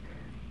Christ.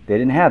 They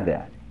didn't have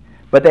that.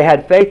 But they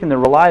had faith in the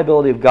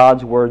reliability of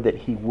God's word that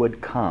He would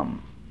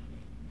come.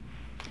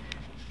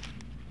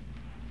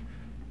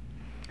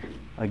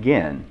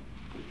 Again,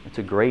 it's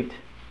a great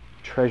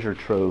treasure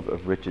trove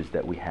of riches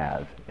that we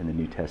have in the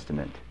New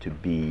Testament to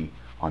be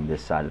on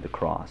this side of the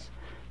cross.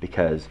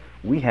 Because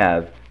we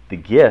have the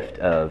gift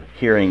of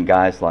hearing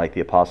guys like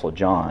the Apostle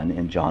John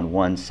in John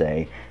 1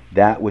 say,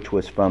 that which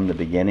was from the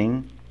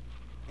beginning,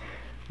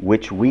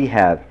 which we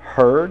have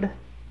heard,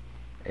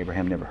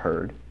 Abraham never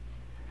heard,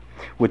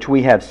 which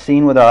we have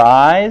seen with our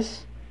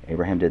eyes,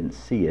 Abraham didn't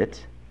see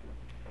it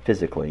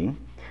physically,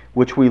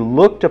 which we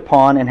looked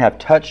upon and have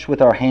touched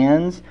with our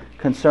hands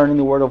concerning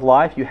the word of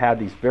life. You have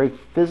these very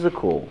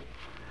physical,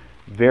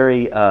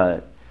 very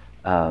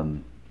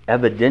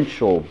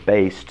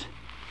evidential-based,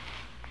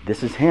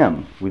 this is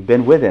Him, we've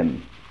been with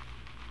Him,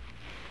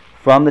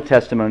 from the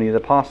testimony of the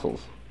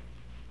apostles.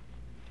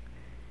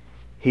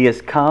 He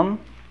has come,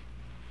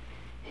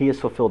 He has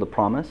fulfilled a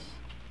promise,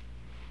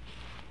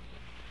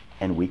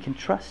 and we can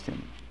trust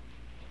Him.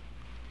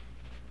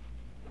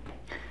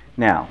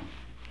 Now,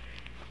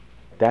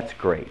 that's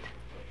great.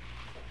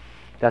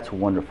 That's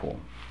wonderful.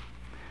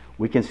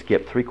 We can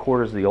skip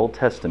 3/4 of the Old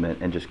Testament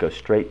and just go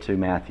straight to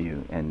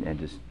Matthew and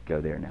just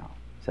go there now.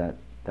 Is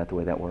that the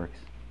way that works?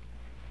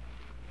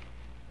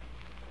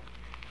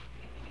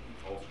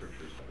 All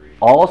scriptures breathed.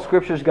 All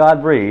scriptures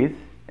God breathed.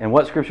 And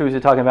what scripture was He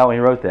talking about when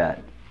He wrote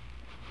that?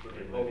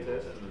 Old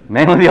Testament.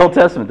 Mainly the Old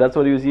Testament. That's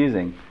what He was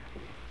using.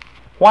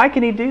 Why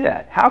can He do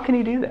that? How can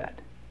He do that?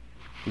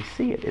 We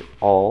see it. It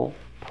all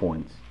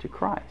points to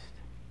Christ.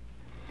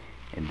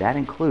 And that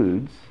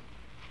includes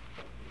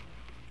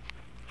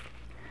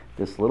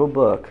this little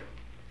book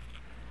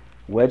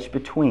wedged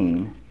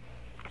between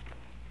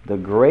the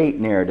great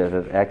narrative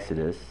of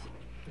Exodus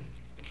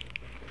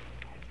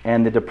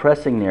and the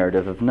depressing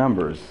narrative of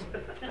Numbers.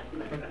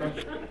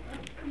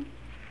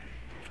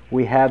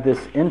 We have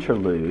this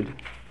interlude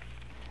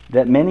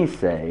that many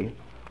say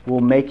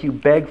will make you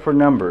beg for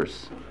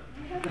Numbers.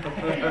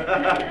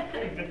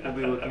 I'll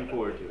be looking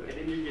forward to And it.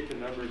 then you get to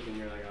Numbers and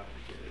you're like, oh,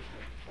 forget it.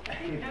 I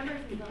think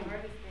Numbers is the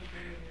hardest thing for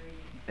me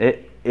to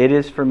read. It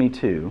is for me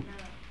too.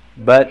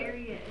 No. But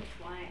Area is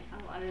why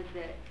a lot of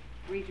the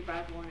read your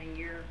Bible in a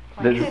year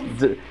The- plans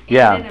the-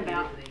 yeah. end in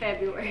about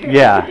February.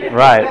 yeah,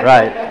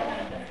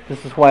 right.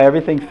 This is why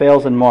everything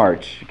fails in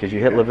March, because you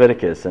hit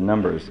Leviticus and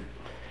Numbers.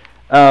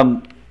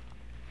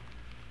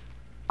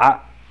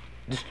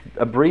 Just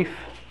a brief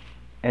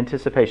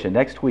anticipation.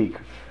 Next week,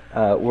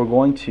 we're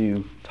going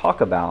to talk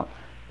about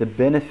the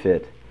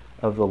benefit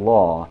of the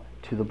law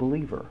to the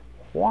believer.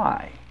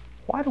 Why?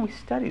 Why do we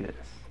study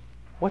this?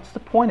 What's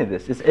the point of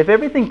this? If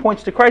everything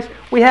points to Christ,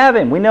 we have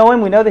Him, we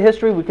know the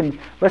history,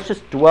 let's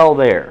just dwell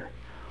there.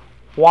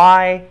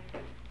 Why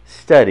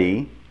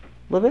study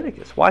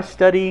Leviticus? Why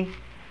study,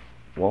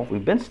 well,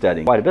 we've been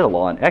studying quite a bit of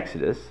law in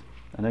Exodus.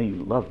 I know you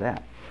love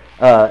that.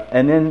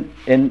 And then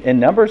in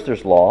Numbers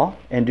there's law.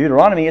 In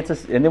Deuteronomy, and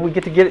then we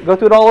get to go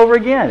through it all over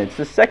again. It's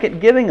the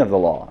second giving of the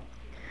law.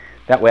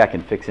 That way I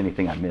can fix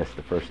anything I missed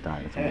the first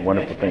time. It's a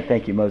wonderful thing.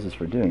 Thank you, Moses,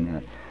 for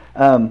doing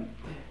that.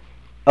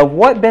 Of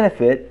what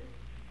benefit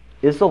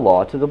is the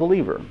law to the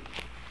believer?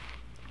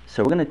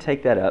 So we're going to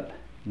take that up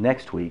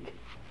next week,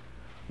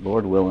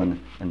 Lord willing,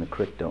 and the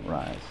creek don't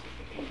rise.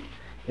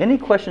 Any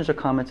questions or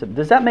comments?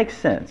 Does that make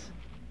sense?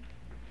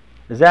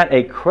 Is that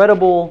a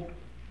credible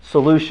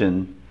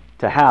solution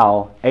to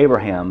how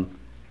Abraham,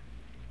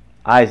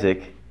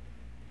 Isaac,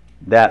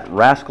 that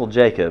rascal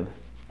Jacob,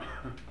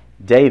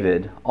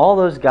 David, all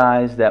those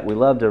guys that we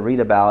love to read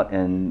about,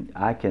 and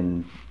I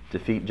can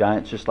defeat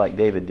giants just like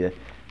David did,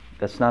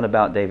 that's not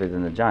about David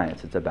and the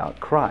giants. It's about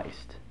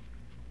Christ.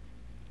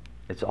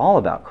 It's all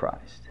about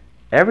Christ.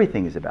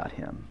 Everything is about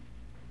Him,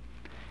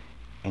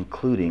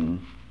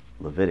 including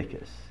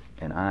Leviticus.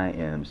 And I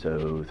am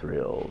so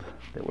thrilled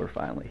that we're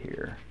finally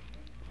here.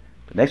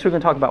 But next we're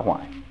going to talk about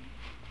why.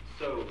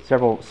 So,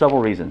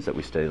 Several reasons that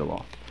we study the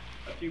law.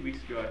 a few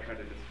weeks ago, I tried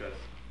to discuss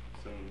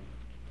some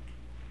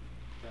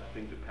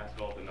things that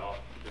Pascal Denal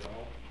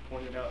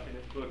pointed out in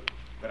his book,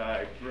 but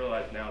I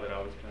realized now that I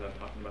was kind of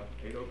talking about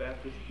the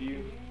Paedo-Baptist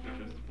view,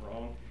 which is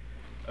wrong.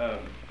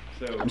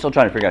 I'm still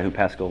trying to figure out who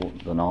Pascal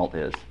Denal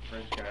is.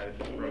 French guy that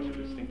just wrote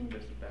The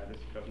Distinctiveness of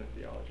Baptist Covenant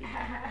Theology.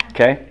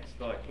 Okay? It's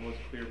like the most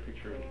clear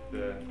picture of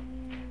the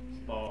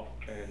law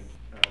and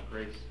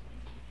grace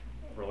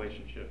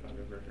relationship I've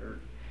ever heard.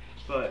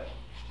 But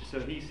so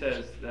he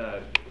says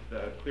the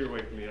clear way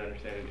for me to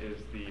understand it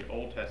is the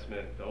Old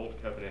Testament, the Old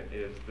Covenant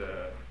is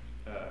the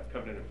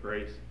covenant of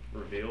grace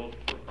revealed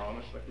or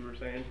promised, like we were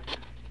saying.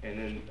 And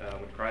then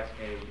when Christ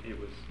came, it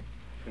was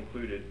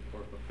concluded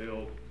or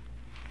fulfilled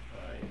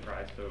in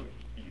Christ. So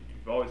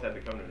you've always had the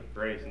covenant of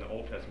grace, and the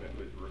Old Testament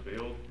was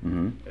revealed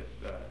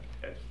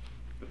as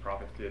the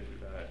prophets did,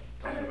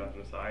 talking about the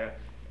Messiah.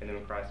 And then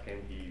when Christ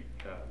came, he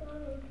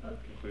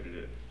concluded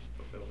it,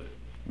 fulfilled it.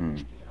 Mm. And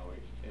now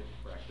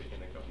we're actually in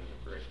the covenant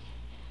of grace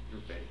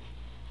through faith.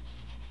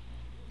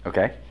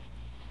 Okay.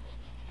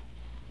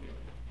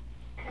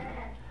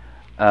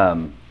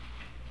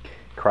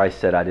 Christ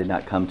said, I did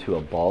not come to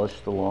abolish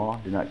the law,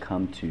 did not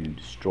come to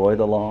destroy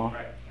the law,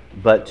 Right.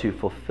 but to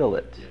fulfill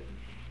it.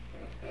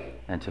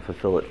 And to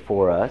fulfill it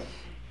for us.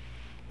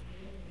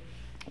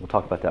 We'll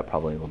talk about that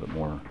probably a little bit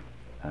more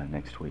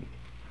next week.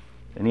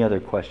 Any other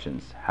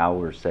questions? How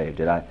we're saved?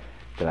 Did I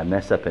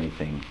mess up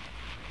anything?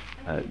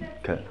 I think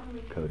that's the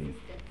only Cody.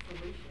 consistent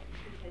solution,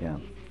 because Yeah.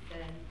 Jesus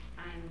said, I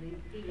am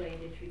the way,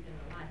 the truth, and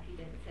the life. He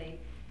didn't say,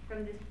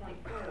 from this point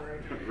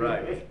forward,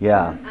 Right.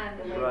 Yeah. I'm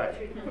the way, Right. the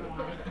truth, and the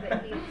life.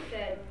 But he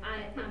said,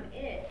 I'm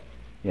it.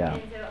 Yeah.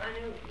 And so I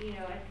know,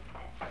 at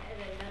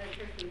another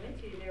church we went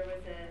to, there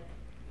was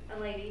a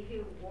lady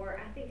who wore,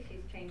 I think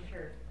she's changed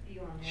her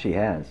view on this. She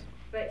has.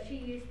 But she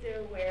used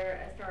to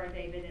wear a Star of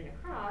David and a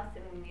cross,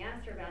 and when we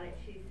asked her about it,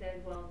 she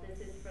said, well, this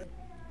is for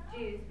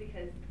Jews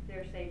because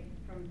they're saved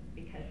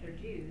because they're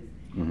Jews.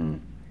 Mm-hmm.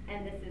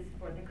 And this is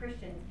for the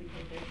Christians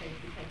because they're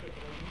saved because they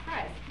believe in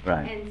Christ.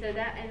 Right. And so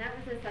that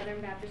was a Southern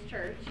Baptist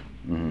church.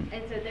 Mm-hmm.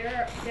 And so there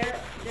are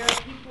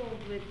people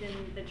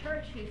within the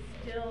church who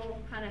still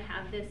kind of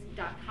have this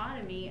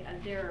dichotomy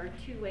of there are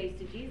two ways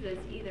to Jesus,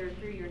 either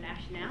through your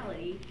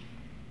nationality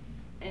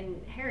and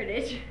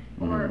heritage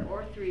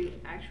or through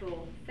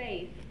actual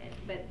faith.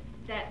 But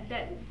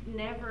that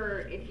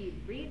never, if you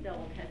read the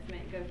Old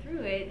Testament, go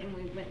through it, and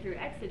we went through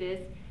Exodus,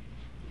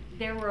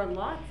 there were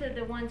lots of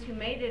the ones who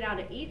made it out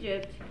of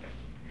Egypt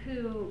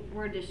who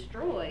were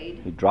destroyed.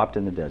 Who dropped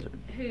in the desert.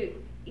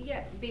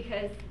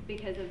 Because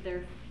of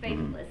their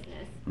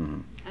faithlessness,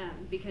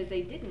 because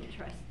they didn't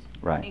trust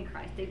Right. in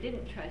Christ. They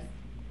didn't trust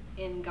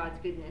in God's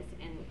goodness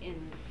and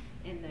in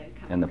the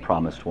coming And the Redeemer.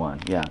 promised one.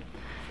 Yeah.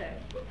 So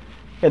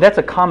Yeah, that's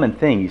a common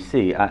thing you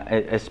see,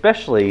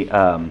 especially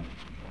when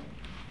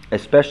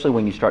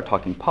you start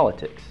talking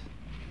politics.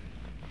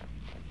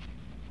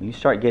 When you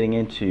start getting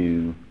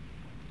into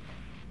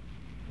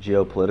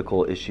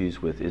geopolitical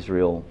issues with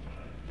Israel,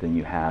 then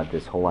you have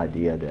this whole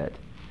idea that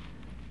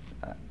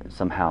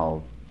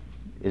somehow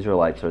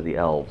Israelites are the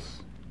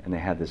elves, and they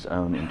have this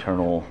own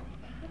internal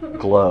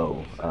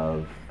glow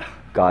of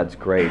God's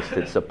grace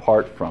that's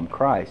apart from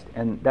Christ,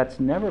 and that's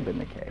never been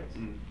the case.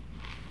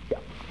 Yeah.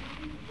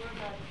 What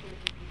about the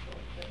people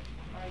that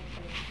are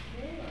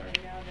saved, and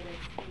now that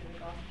it's the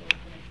gospel has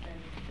been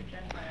extended to the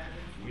Gentiles?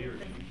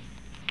 Weird.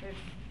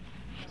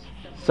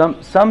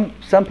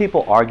 Some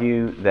people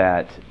argue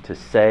that to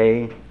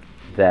say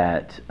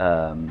that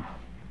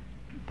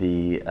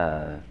the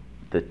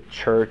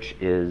church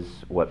is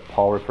what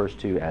Paul refers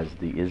to as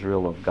the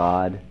Israel of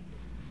God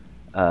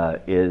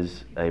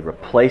is a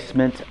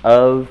replacement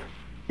of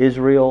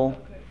Israel,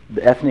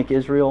 the ethnic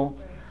Israel.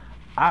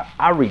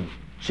 I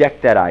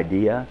reject that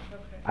idea.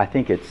 I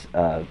think it's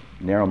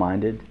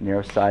narrow-minded,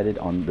 narrow-sighted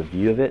on the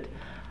view of it.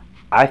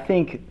 I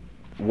think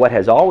what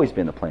has always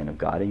been the plan of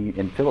God,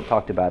 and Philip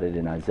talked about it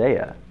in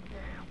Isaiah,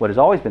 what has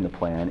always been the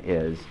plan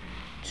is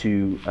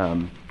to,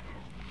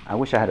 I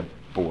wish I had a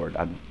board.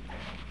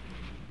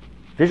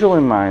 Visual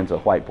in mind's a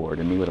whiteboard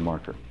and me with a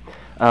marker.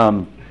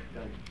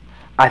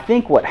 I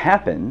think what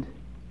happened,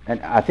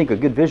 and I think a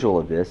good visual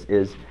of this,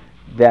 is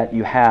that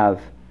you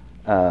have,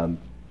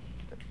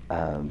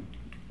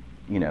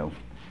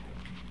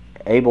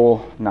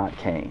 Abel, not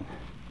Cain.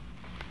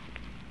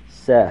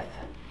 Seth,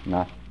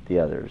 not the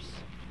others.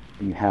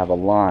 And you have a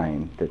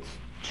line that's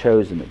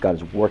chosen that God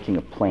is working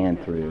a plan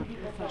through.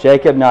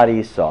 Jacob, not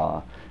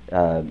Esau.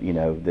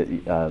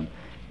 You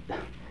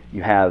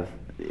have,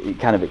 it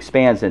kind of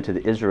expands into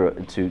the Israel,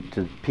 to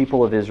the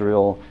people of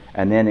Israel,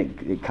 and then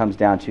it comes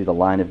down to the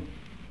line of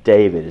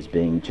David as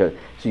being chosen.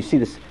 So you see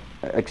this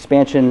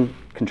expansion,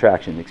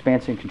 contraction,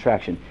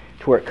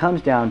 to where it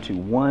comes down to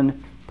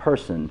one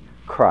person,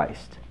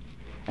 Christ.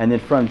 And then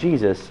from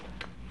Jesus,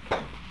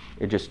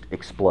 it just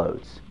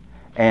explodes.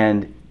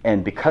 And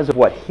because of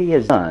what he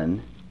has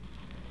done,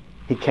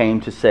 he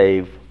came to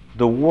save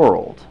the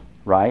world,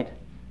 right?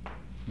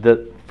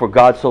 For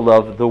God so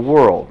loved the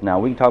world. Now,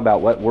 we can talk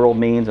about what world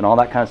means and all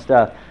that kind of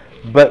stuff,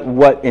 but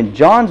what in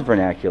John's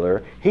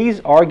vernacular, he's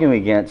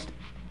arguing against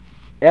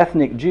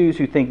ethnic Jews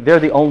who think they're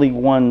the only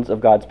ones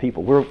of God's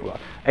people.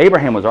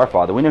 Abraham was our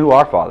father. We know who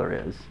our father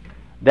is.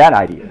 That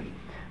idea.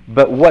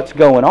 But what's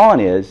going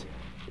on is,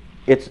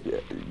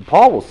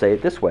 Paul will say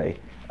it this way,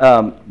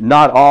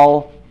 not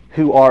all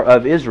who are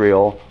of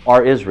Israel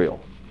are Israel.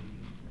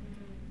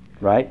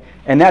 Right?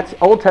 And that's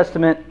Old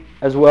Testament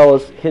as well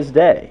as his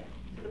day.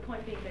 So the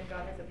point being that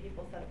God has a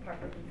people set apart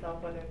for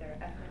himself, whether they're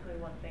ethnically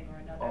one thing or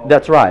another.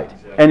 That's right.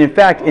 And in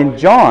fact, in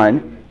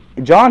John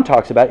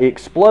talks about it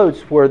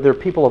explodes where there are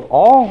people of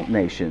all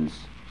nations,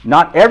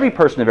 not every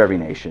person of every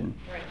nation,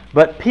 Right.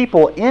 but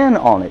people in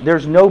on it.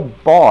 There's no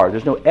bar.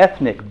 There's no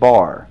ethnic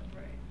bar.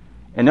 Right.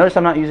 And notice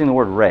I'm not using the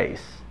word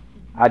race.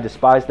 I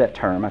despise that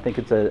term. I think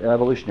it's an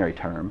evolutionary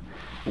term.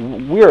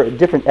 We're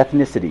different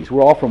ethnicities.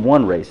 We're all from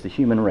one race, the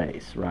human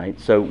race, right?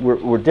 So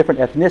we're different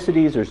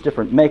ethnicities. There's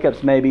different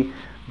makeups maybe,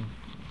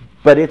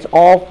 but it's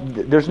all,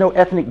 there's no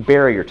ethnic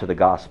barrier to the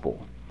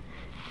gospel.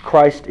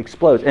 Christ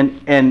explodes.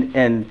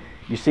 And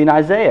you see in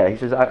Isaiah, he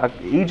says,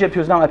 Egypt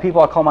was not my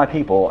people, I call my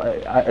people.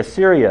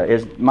 Assyria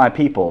is my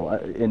people,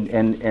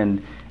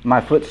 and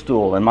my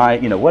footstool, and my,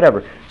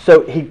 whatever.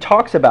 So he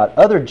talks about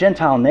other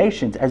Gentile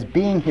nations as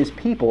being his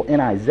people in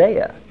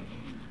Isaiah.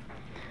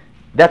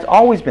 That's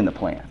always been the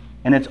plan.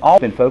 And it's all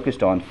been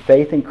focused on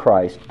faith in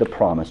Christ, the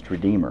promised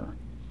Redeemer.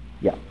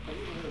 Yeah.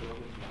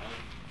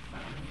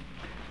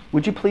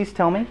 Would you please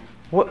tell me?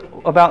 What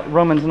about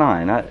Romans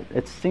 9?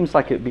 It seems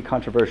like it would be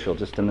controversial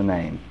just in the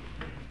name.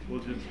 Well,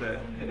 just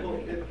that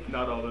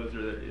not all those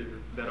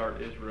that are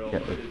Israel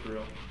are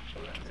Israel.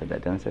 Said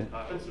that, didn't I say it?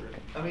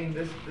 I mean,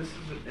 this is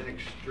an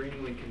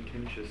extremely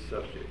contentious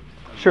subject.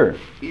 Sure.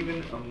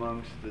 Even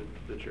amongst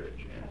the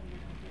church.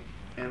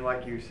 And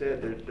like you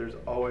said, there's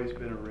always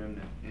been a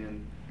remnant.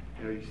 And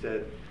you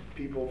said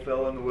people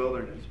fell in the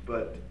wilderness,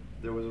 but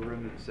there was a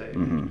remnant saved.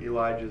 Mm-hmm.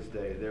 Elijah's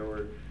day, there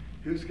were.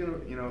 Who's gonna?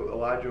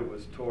 Elijah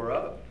was tore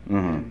up, Mm-hmm.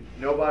 and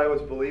nobody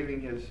was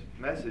believing his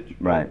message.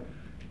 Right.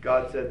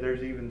 God said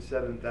there's even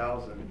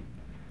 7,000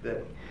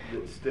 that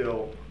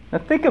still. Now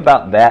think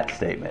about that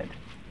statement.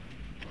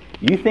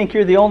 You think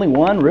you're the only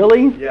one,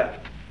 really? Yeah.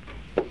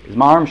 Is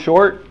my arm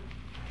short?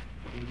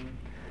 Mm-hmm.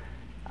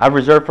 I've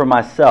reserved for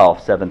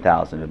myself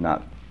 7,000 who have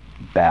not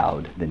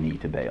bowed the knee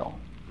to Baal,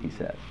 he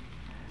says.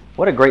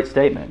 What a great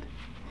statement.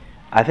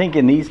 I think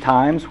in these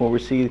times when we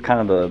see kind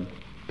of the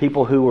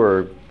people who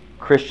are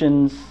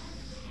Christians,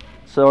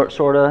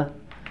 sort of,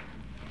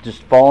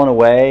 just falling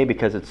away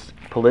because it's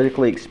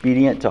politically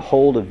expedient to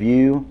hold a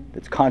view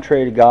that's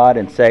contrary to God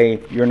and say,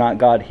 you're not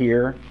God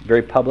here,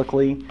 very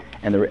publicly,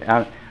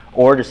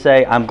 or to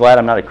say, I'm glad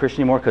I'm not a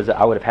Christian anymore because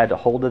I would have had to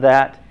hold to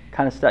that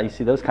kind of stuff. You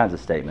see those kinds of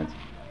statements.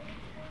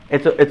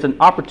 It's an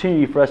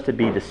opportunity for us to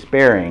be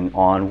despairing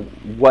on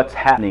what's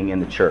happening in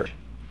the church.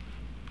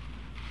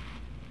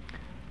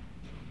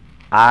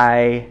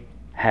 I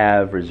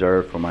have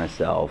reserved for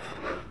myself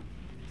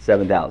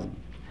 7,000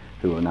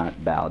 who will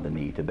not bow the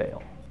knee to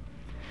Baal.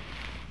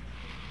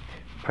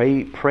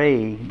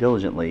 Pray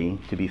diligently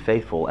to be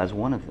faithful as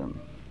one of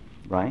them,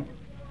 right?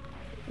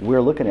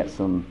 We're looking at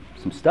some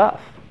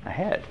stuff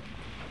ahead.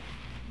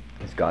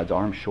 Is God's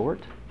arm short?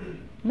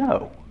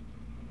 No.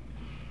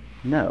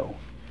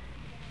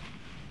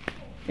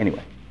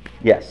 Anyway,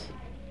 yes.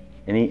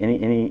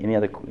 Any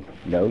other?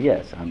 No.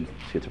 Yes. I'm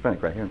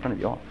schizophrenic right here in front of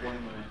you all.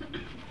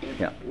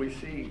 Yeah. We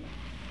see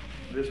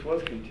this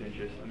was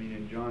contentious. I mean,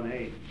 in John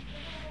 8,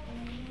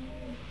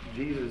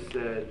 Jesus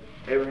said,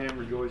 Abraham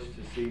rejoiced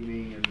to see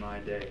me in my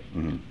day.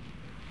 Mm-hmm.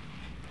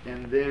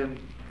 And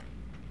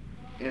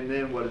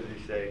then what does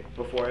he say?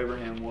 Before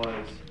Abraham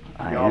was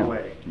I Yahweh.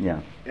 am. Yeah.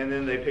 And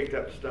then they picked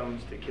up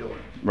stones to kill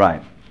him.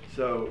 Right.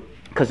 So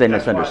because they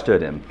that's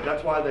misunderstood him.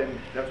 That's why they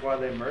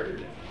murdered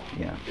him.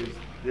 Yeah.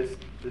 Is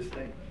this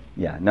thing.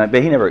 Yeah. No,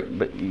 but he never.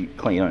 But you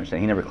don't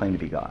understand. He never claimed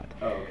to be God.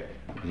 Oh, okay.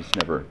 He just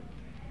never.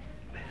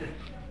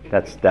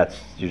 That's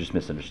you're just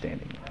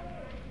misunderstanding.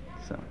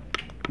 So,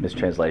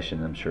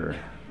 mistranslation. I'm sure.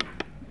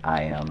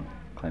 I am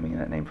claiming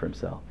that name for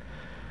himself.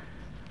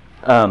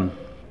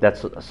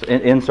 That's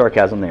in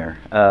sarcasm there.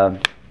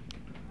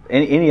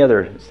 Any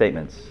other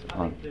statements?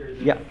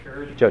 Yeah,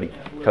 Cody.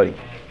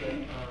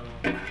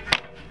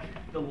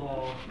 The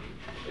law,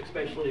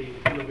 especially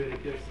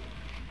Leviticus.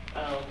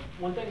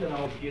 One thing that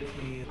always gets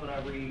me is when I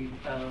read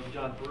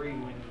John 3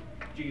 when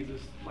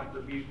Jesus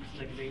rebukes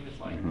Nicodemus,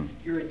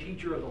 you're a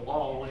teacher of the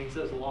law. When he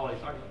says the law,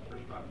 he's talking about the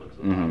first 5 books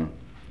of the law.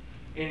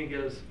 And he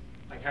goes,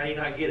 how do you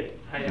not get it?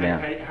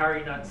 How are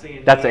you not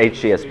seeing? That's the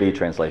HCSB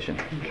translation.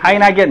 How are you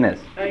not getting this?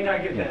 How do you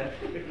not get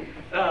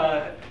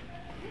that?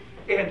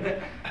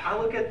 And I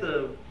look at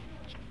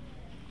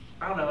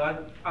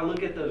I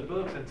look at those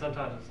books and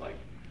sometimes it's like,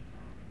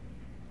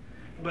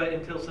 but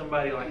until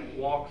somebody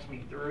walks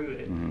me through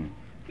it,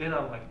 then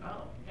I'm like,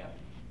 oh yeah,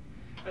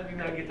 how do you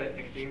not get that,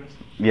 Nicodemus?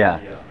 Yeah.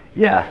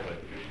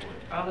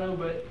 I don't know,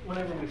 but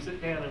whenever we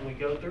sit down and we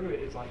go through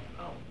it, it's like,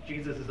 oh,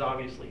 Jesus is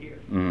obviously here.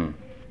 Mm-hmm.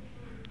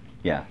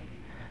 Yeah.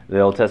 The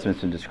Old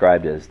Testament's been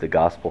described as the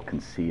gospel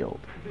concealed,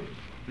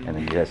 and the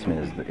New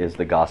Testament is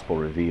the gospel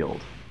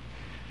revealed.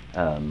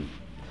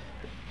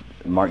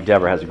 Mark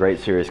Dever has a great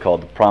series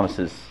called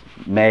 "Promises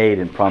Made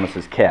and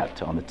Promises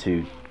Kept" on the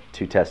two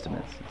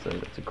testaments. So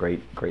it's a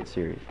great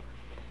series.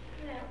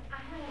 I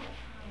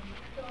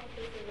feel like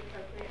this is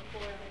appropriate for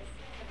this.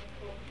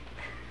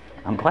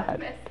 I'm glad.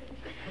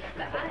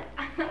 But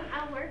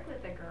I work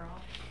with a girl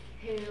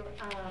who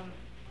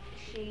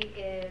she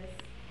is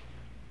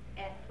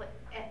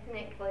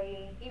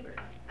ethnically Hebrew,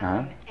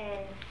 and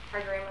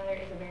her grandmother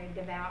is a very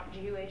devout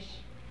Jewish.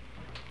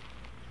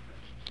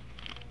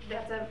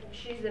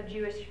 She's of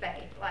Jewish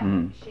faith.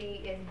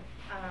 She is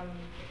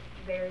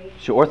very.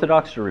 She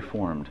Orthodox or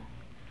Reformed?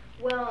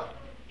 Well,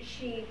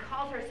 she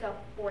calls herself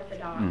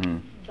Orthodox,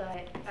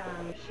 but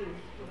she's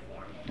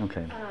Reformed.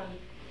 Okay.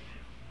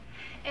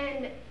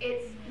 And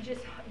it's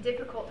just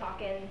difficult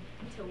talking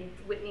to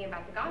Whitney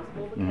about the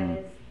gospel Mhm.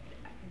 because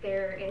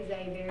there is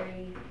a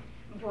very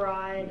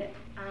broad,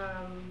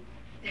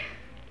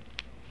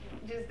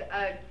 just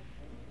a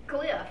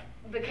cliff,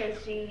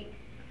 because she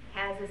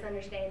has this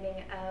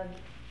understanding of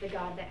the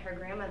God that her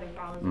grandmother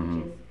follows,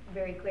 Mhm. which is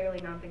very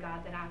clearly not the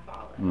God that I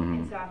follow. Mhm.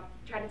 And so I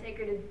tried to take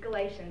her to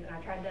Galatians, and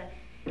I tried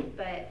to,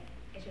 but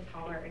it's just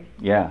hard.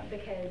 Yeah.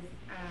 Because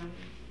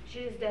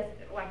she just does,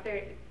 like,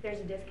 there's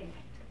a disconnect.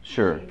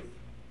 Sure. She's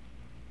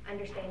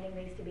understanding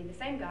these to be the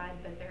same God,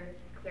 but they're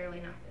clearly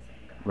not the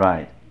same God.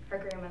 Right. Her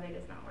grandmother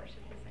does not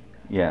worship the same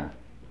God. Yeah.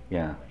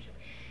 Yeah.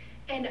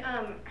 And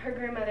her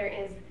grandmother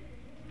is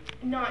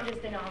not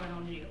just a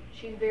nominal Jew.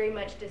 She's very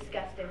much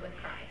disgusted with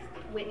Christ.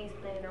 Whitney's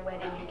planning her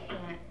wedding. You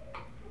can't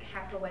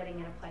have her wedding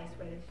in a place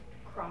where this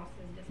cross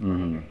is displayed or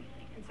Mhm.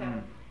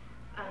 anything.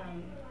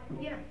 And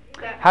so, yeah.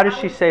 How does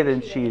she say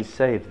that she is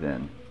saved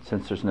then,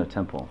 since there's no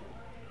temple?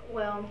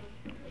 Well,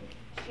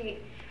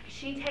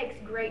 she takes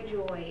great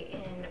joy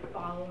in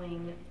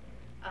following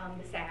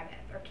the Sabbath,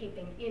 or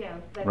keeping,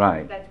 that's,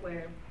 Right. that's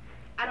where,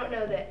 I don't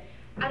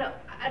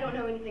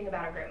know anything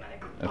about her grandmother.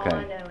 Okay. All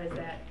I know is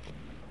that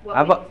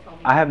what Whitney's told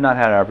me. I have not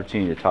had an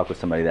opportunity to talk with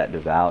somebody that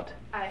devout.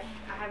 I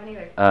haven't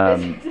either.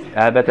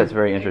 I bet that's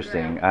very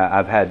interesting.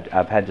 I've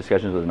had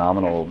discussions with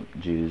nominal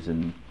Jews,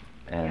 and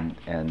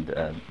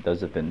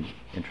those have been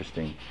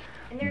interesting.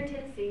 And they're in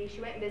Tennessee. She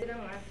went and visited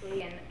them last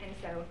week, and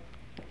so,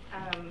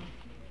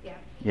 yeah.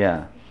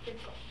 Yeah.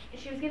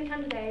 She was going to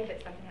come today,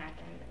 but something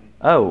happened.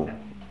 Oh, so.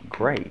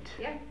 great.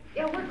 Yeah,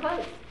 we're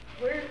close.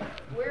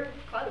 We're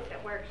close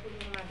at work.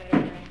 She's one of my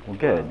better friends. Well,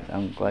 good.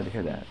 I'm glad to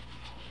hear that.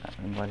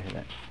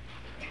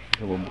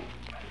 Okay, well,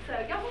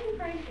 So y'all will be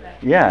praying for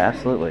that. yeah,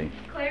 absolutely.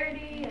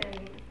 Clarity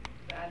and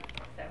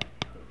so.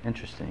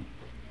 Interesting.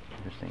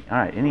 All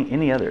right.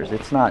 Any others?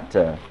 It's not.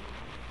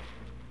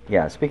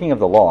 Yeah. Speaking of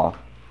the law,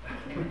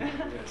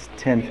 it's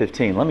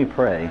 10:15. Let me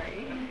pray.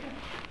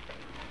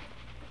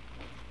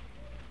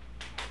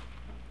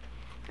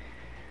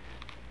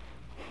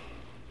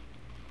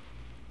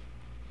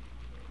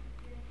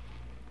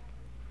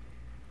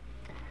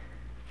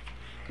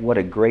 What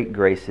a great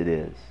grace it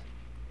is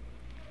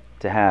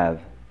to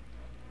have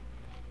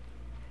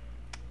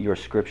your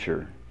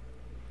scripture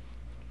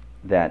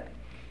that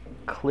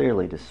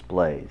clearly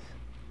displays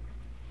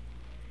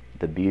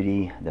the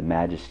beauty, the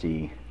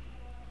majesty,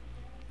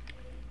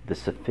 the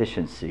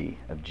sufficiency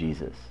of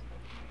Jesus.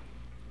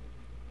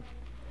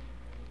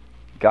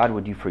 God,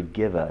 would you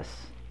forgive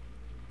us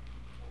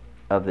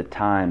of the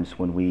times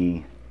when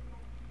we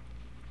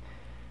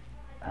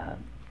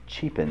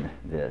cheapen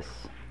this,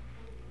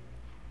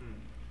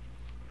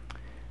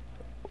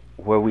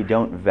 where we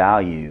don't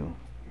value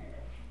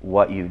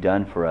what you've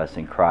done for us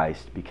in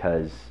Christ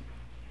because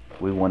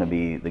we want to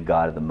be the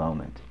God of the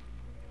moment.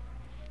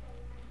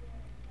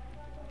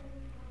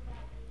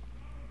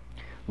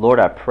 Lord,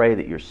 I pray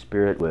that your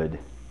Spirit would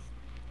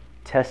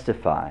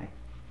testify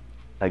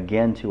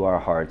again to our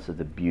hearts of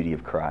the beauty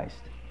of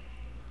Christ,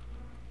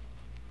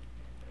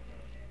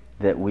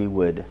 that we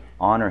would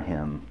honor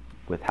him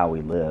with how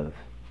we live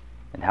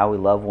and how we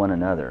love one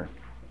another,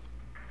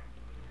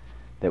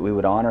 that we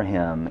would honor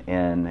him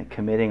in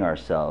committing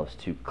ourselves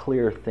to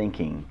clear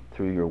thinking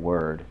through your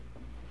word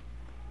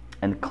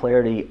and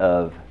clarity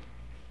of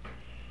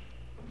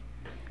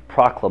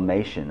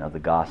proclamation of the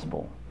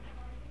gospel,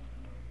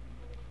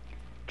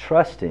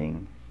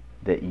 trusting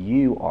that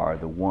you are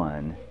the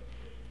one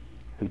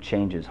who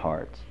changes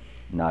hearts,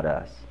 not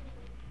us.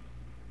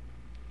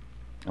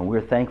 And we're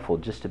thankful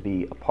just to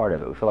be a part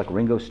of it. We feel like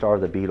Ringo Starr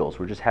of the Beatles.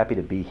 We're just happy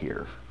to be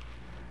here.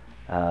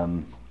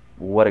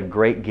 What a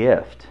great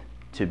gift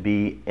to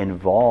be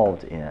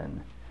involved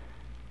in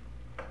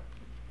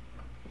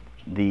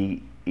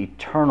the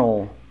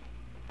eternal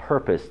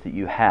purpose that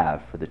you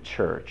have for the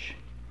church,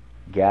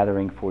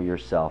 gathering for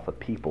yourself a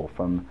people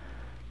from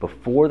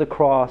before the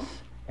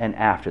cross and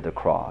after the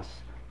cross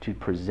to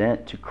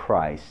present to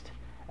Christ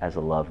as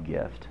a love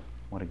gift.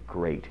 What a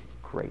great,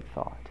 great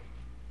thought.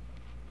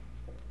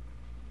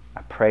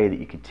 I pray that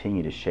you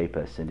continue to shape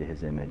us into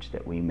his image,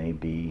 that we may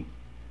be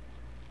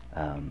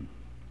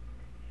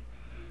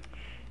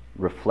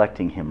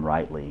reflecting him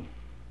rightly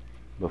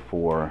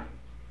before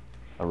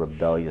a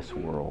rebellious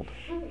world.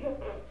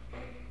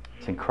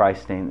 It's in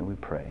Christ's name that we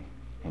pray.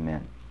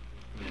 Amen.